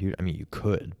rent computer. I mean, you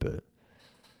could, but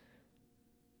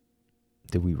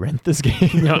did we rent this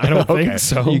game? No, I don't think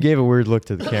so. You gave a weird look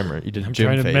to the camera. You did. I'm gym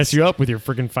trying to face. mess you up with your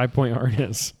freaking 5-point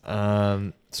harness.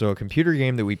 So a computer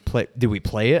game that we play. Did we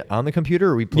play it on the computer,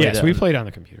 or we played? Yes, we played on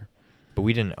the computer. but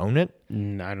we didn't own it.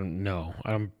 I don't know.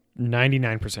 I'm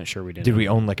 99% sure we didn't. Did we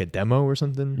own like a demo or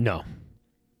something? No.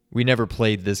 We never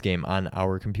played this game on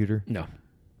our computer. No.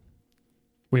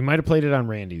 We might have played it on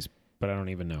Randy's, but I don't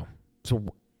even know. So,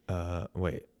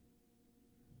 wait.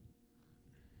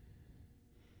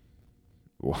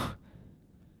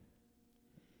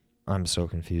 I'm so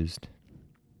confused.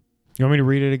 You want me to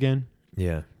read it again?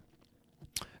 Yeah.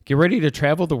 Get ready to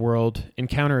travel the world,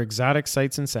 encounter exotic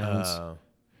sights and sounds,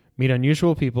 meet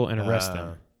unusual people, and arrest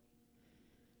them.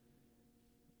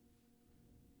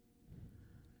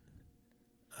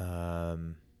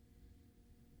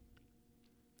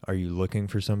 Are you looking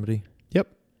for somebody? Yep.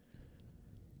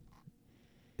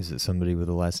 Is it somebody with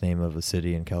the last name of a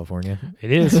city in California?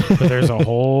 It is, but there's a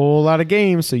whole lot of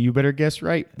games, so you better guess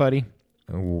right, buddy.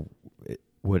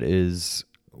 What is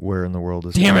where in the world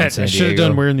is Damn Carmen it! San I should have Diego?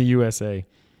 done where in the USA.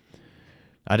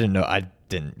 I didn't know. I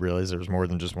didn't realize there was more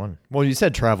than just one. Well, you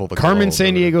said travel the Carmen globe,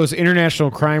 San but- Diego's international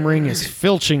crime ring is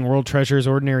filching world treasures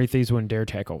ordinary thieves wouldn't dare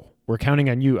tackle. We're counting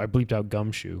on you. I bleeped out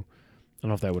Gumshoe. I don't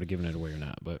know if that would have given it away or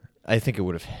not, but I think it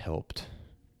would have helped.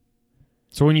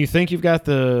 so when you think you've got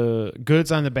the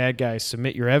goods on the bad guys,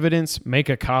 submit your evidence, make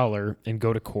a collar, and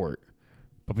go to court.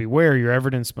 But beware, your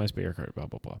evidence must be recorded, blah,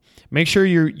 blah, blah. Make sure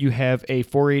you have a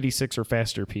 486 or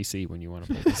faster PC when you want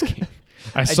to play this game.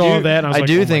 I saw that, and I was like,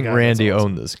 do oh my think God, Randy that's awesome.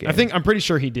 owned this game. I'm pretty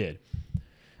sure he did.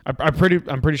 I'm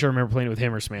pretty sure I remember playing it with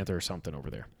him or Samantha or something over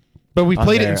there. But we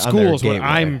played it in on their schools, but gateway.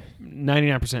 I'm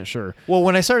 99% sure. Well,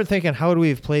 when I started thinking, how would we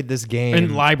have played this game?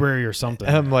 In library or something.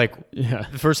 I'm like, Yeah.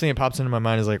 the first thing that pops into my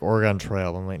mind is like Oregon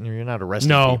Trail. I'm like, no, you're not arresting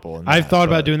No, people. in I've that, thought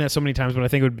about but- doing that so many times, but I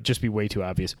think it would just be way too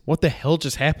obvious. What the hell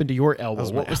just happened to your elbow?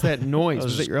 was What my- was that noise?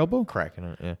 Was just it your elbow? cracking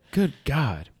it. Yeah. Good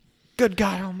God. Good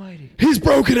God Almighty. He's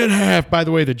broken in half. By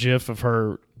the way, the gif of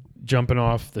her jumping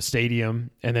off the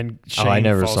stadium and then Shane I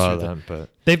never falls saw through that,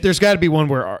 but There's got to be one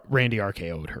where Randy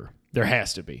RKO'd her. There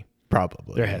has to be.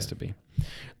 probably There has to be.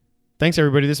 Thanks,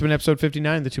 everybody. This has been episode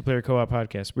 59 of the Two Player Co-op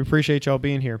Podcast. We appreciate y'all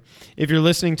being here. If you're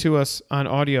listening to us on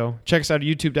audio, check us out at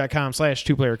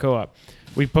youtube.com/2playercoop.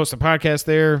 We post a podcast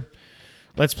there.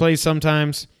 Let's play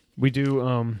sometimes. We do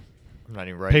I'm not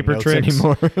even writing paper notes tricks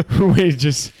anymore.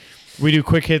 we do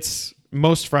quick hits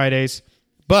most Fridays.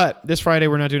 But this Friday,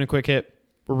 we're not doing a quick hit.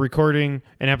 We're recording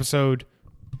an episode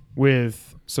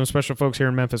with some special folks here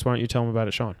in Memphis. Why don't you tell them about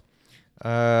it, Sean?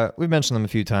 We've mentioned them a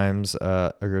few times.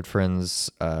 Our good friends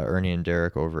Ernie and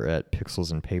Derek over at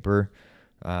Pixels and Paper.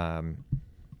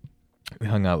 We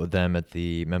hung out with them at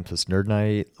the Memphis Nerd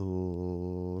Night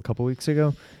a couple weeks ago.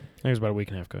 I think it was about a week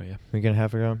and a half ago, yeah. Week and a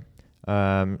half ago.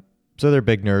 So they're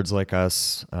big nerds like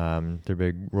us. They're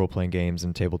big role-playing games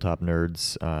and tabletop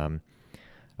nerds.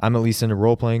 I'm at least into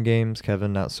role-playing games.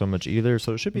 Kevin, not so much either,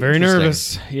 so it should be Very interesting.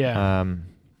 nervous, yeah.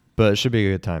 But it should be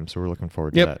a good time, so we're looking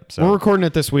forward to Yep, that. So we're recording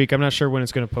it this week. I'm not sure when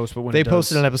it's going to post, but when they it does,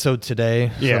 posted an episode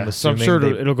today. Yeah, so so I'm assuming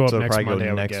sure it'll go up so next probably Monday, I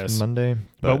Go would next guess. Monday,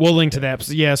 but we'll link to that.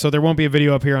 Yeah, so there won't be a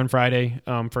video up here on Friday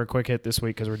for a quick hit this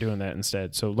week because we're doing that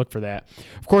instead. So look for that.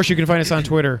 Of course, you can find us on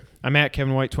Twitter. I'm at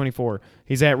Kevin White 24.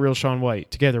 He's at Real Sean White.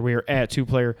 Together, we are at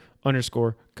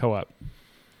 2player_co-op.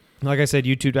 Like I said,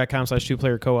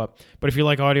 youtube.com/2playercoop. But if you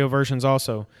like audio versions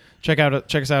also, check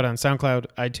us out on SoundCloud,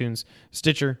 iTunes,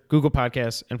 Stitcher, Google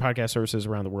Podcasts, and podcast services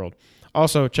around the world.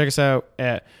 Also, check us out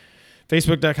at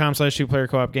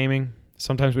facebook.com/2playercoop gaming.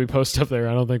 Sometimes we post stuff there.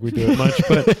 I don't think we do it much,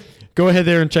 but go ahead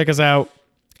there and check us out.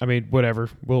 I mean, whatever.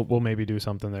 We'll maybe do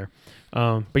something there.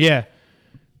 But yeah,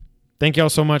 thank y'all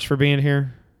so much for being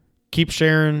here. Keep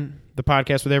sharing the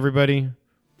podcast with everybody.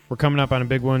 We're coming up on a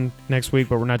big one next week,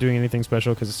 but we're not doing anything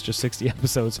special because it's just 60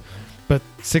 episodes. But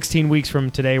 16 weeks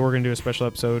from today, we're going to do a special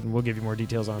episode, and we'll give you more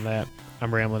details on that.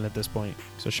 I'm rambling at this point.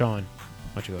 So, Sean,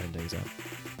 why don't you go ahead and take us out?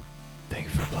 Thank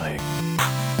you for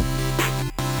playing.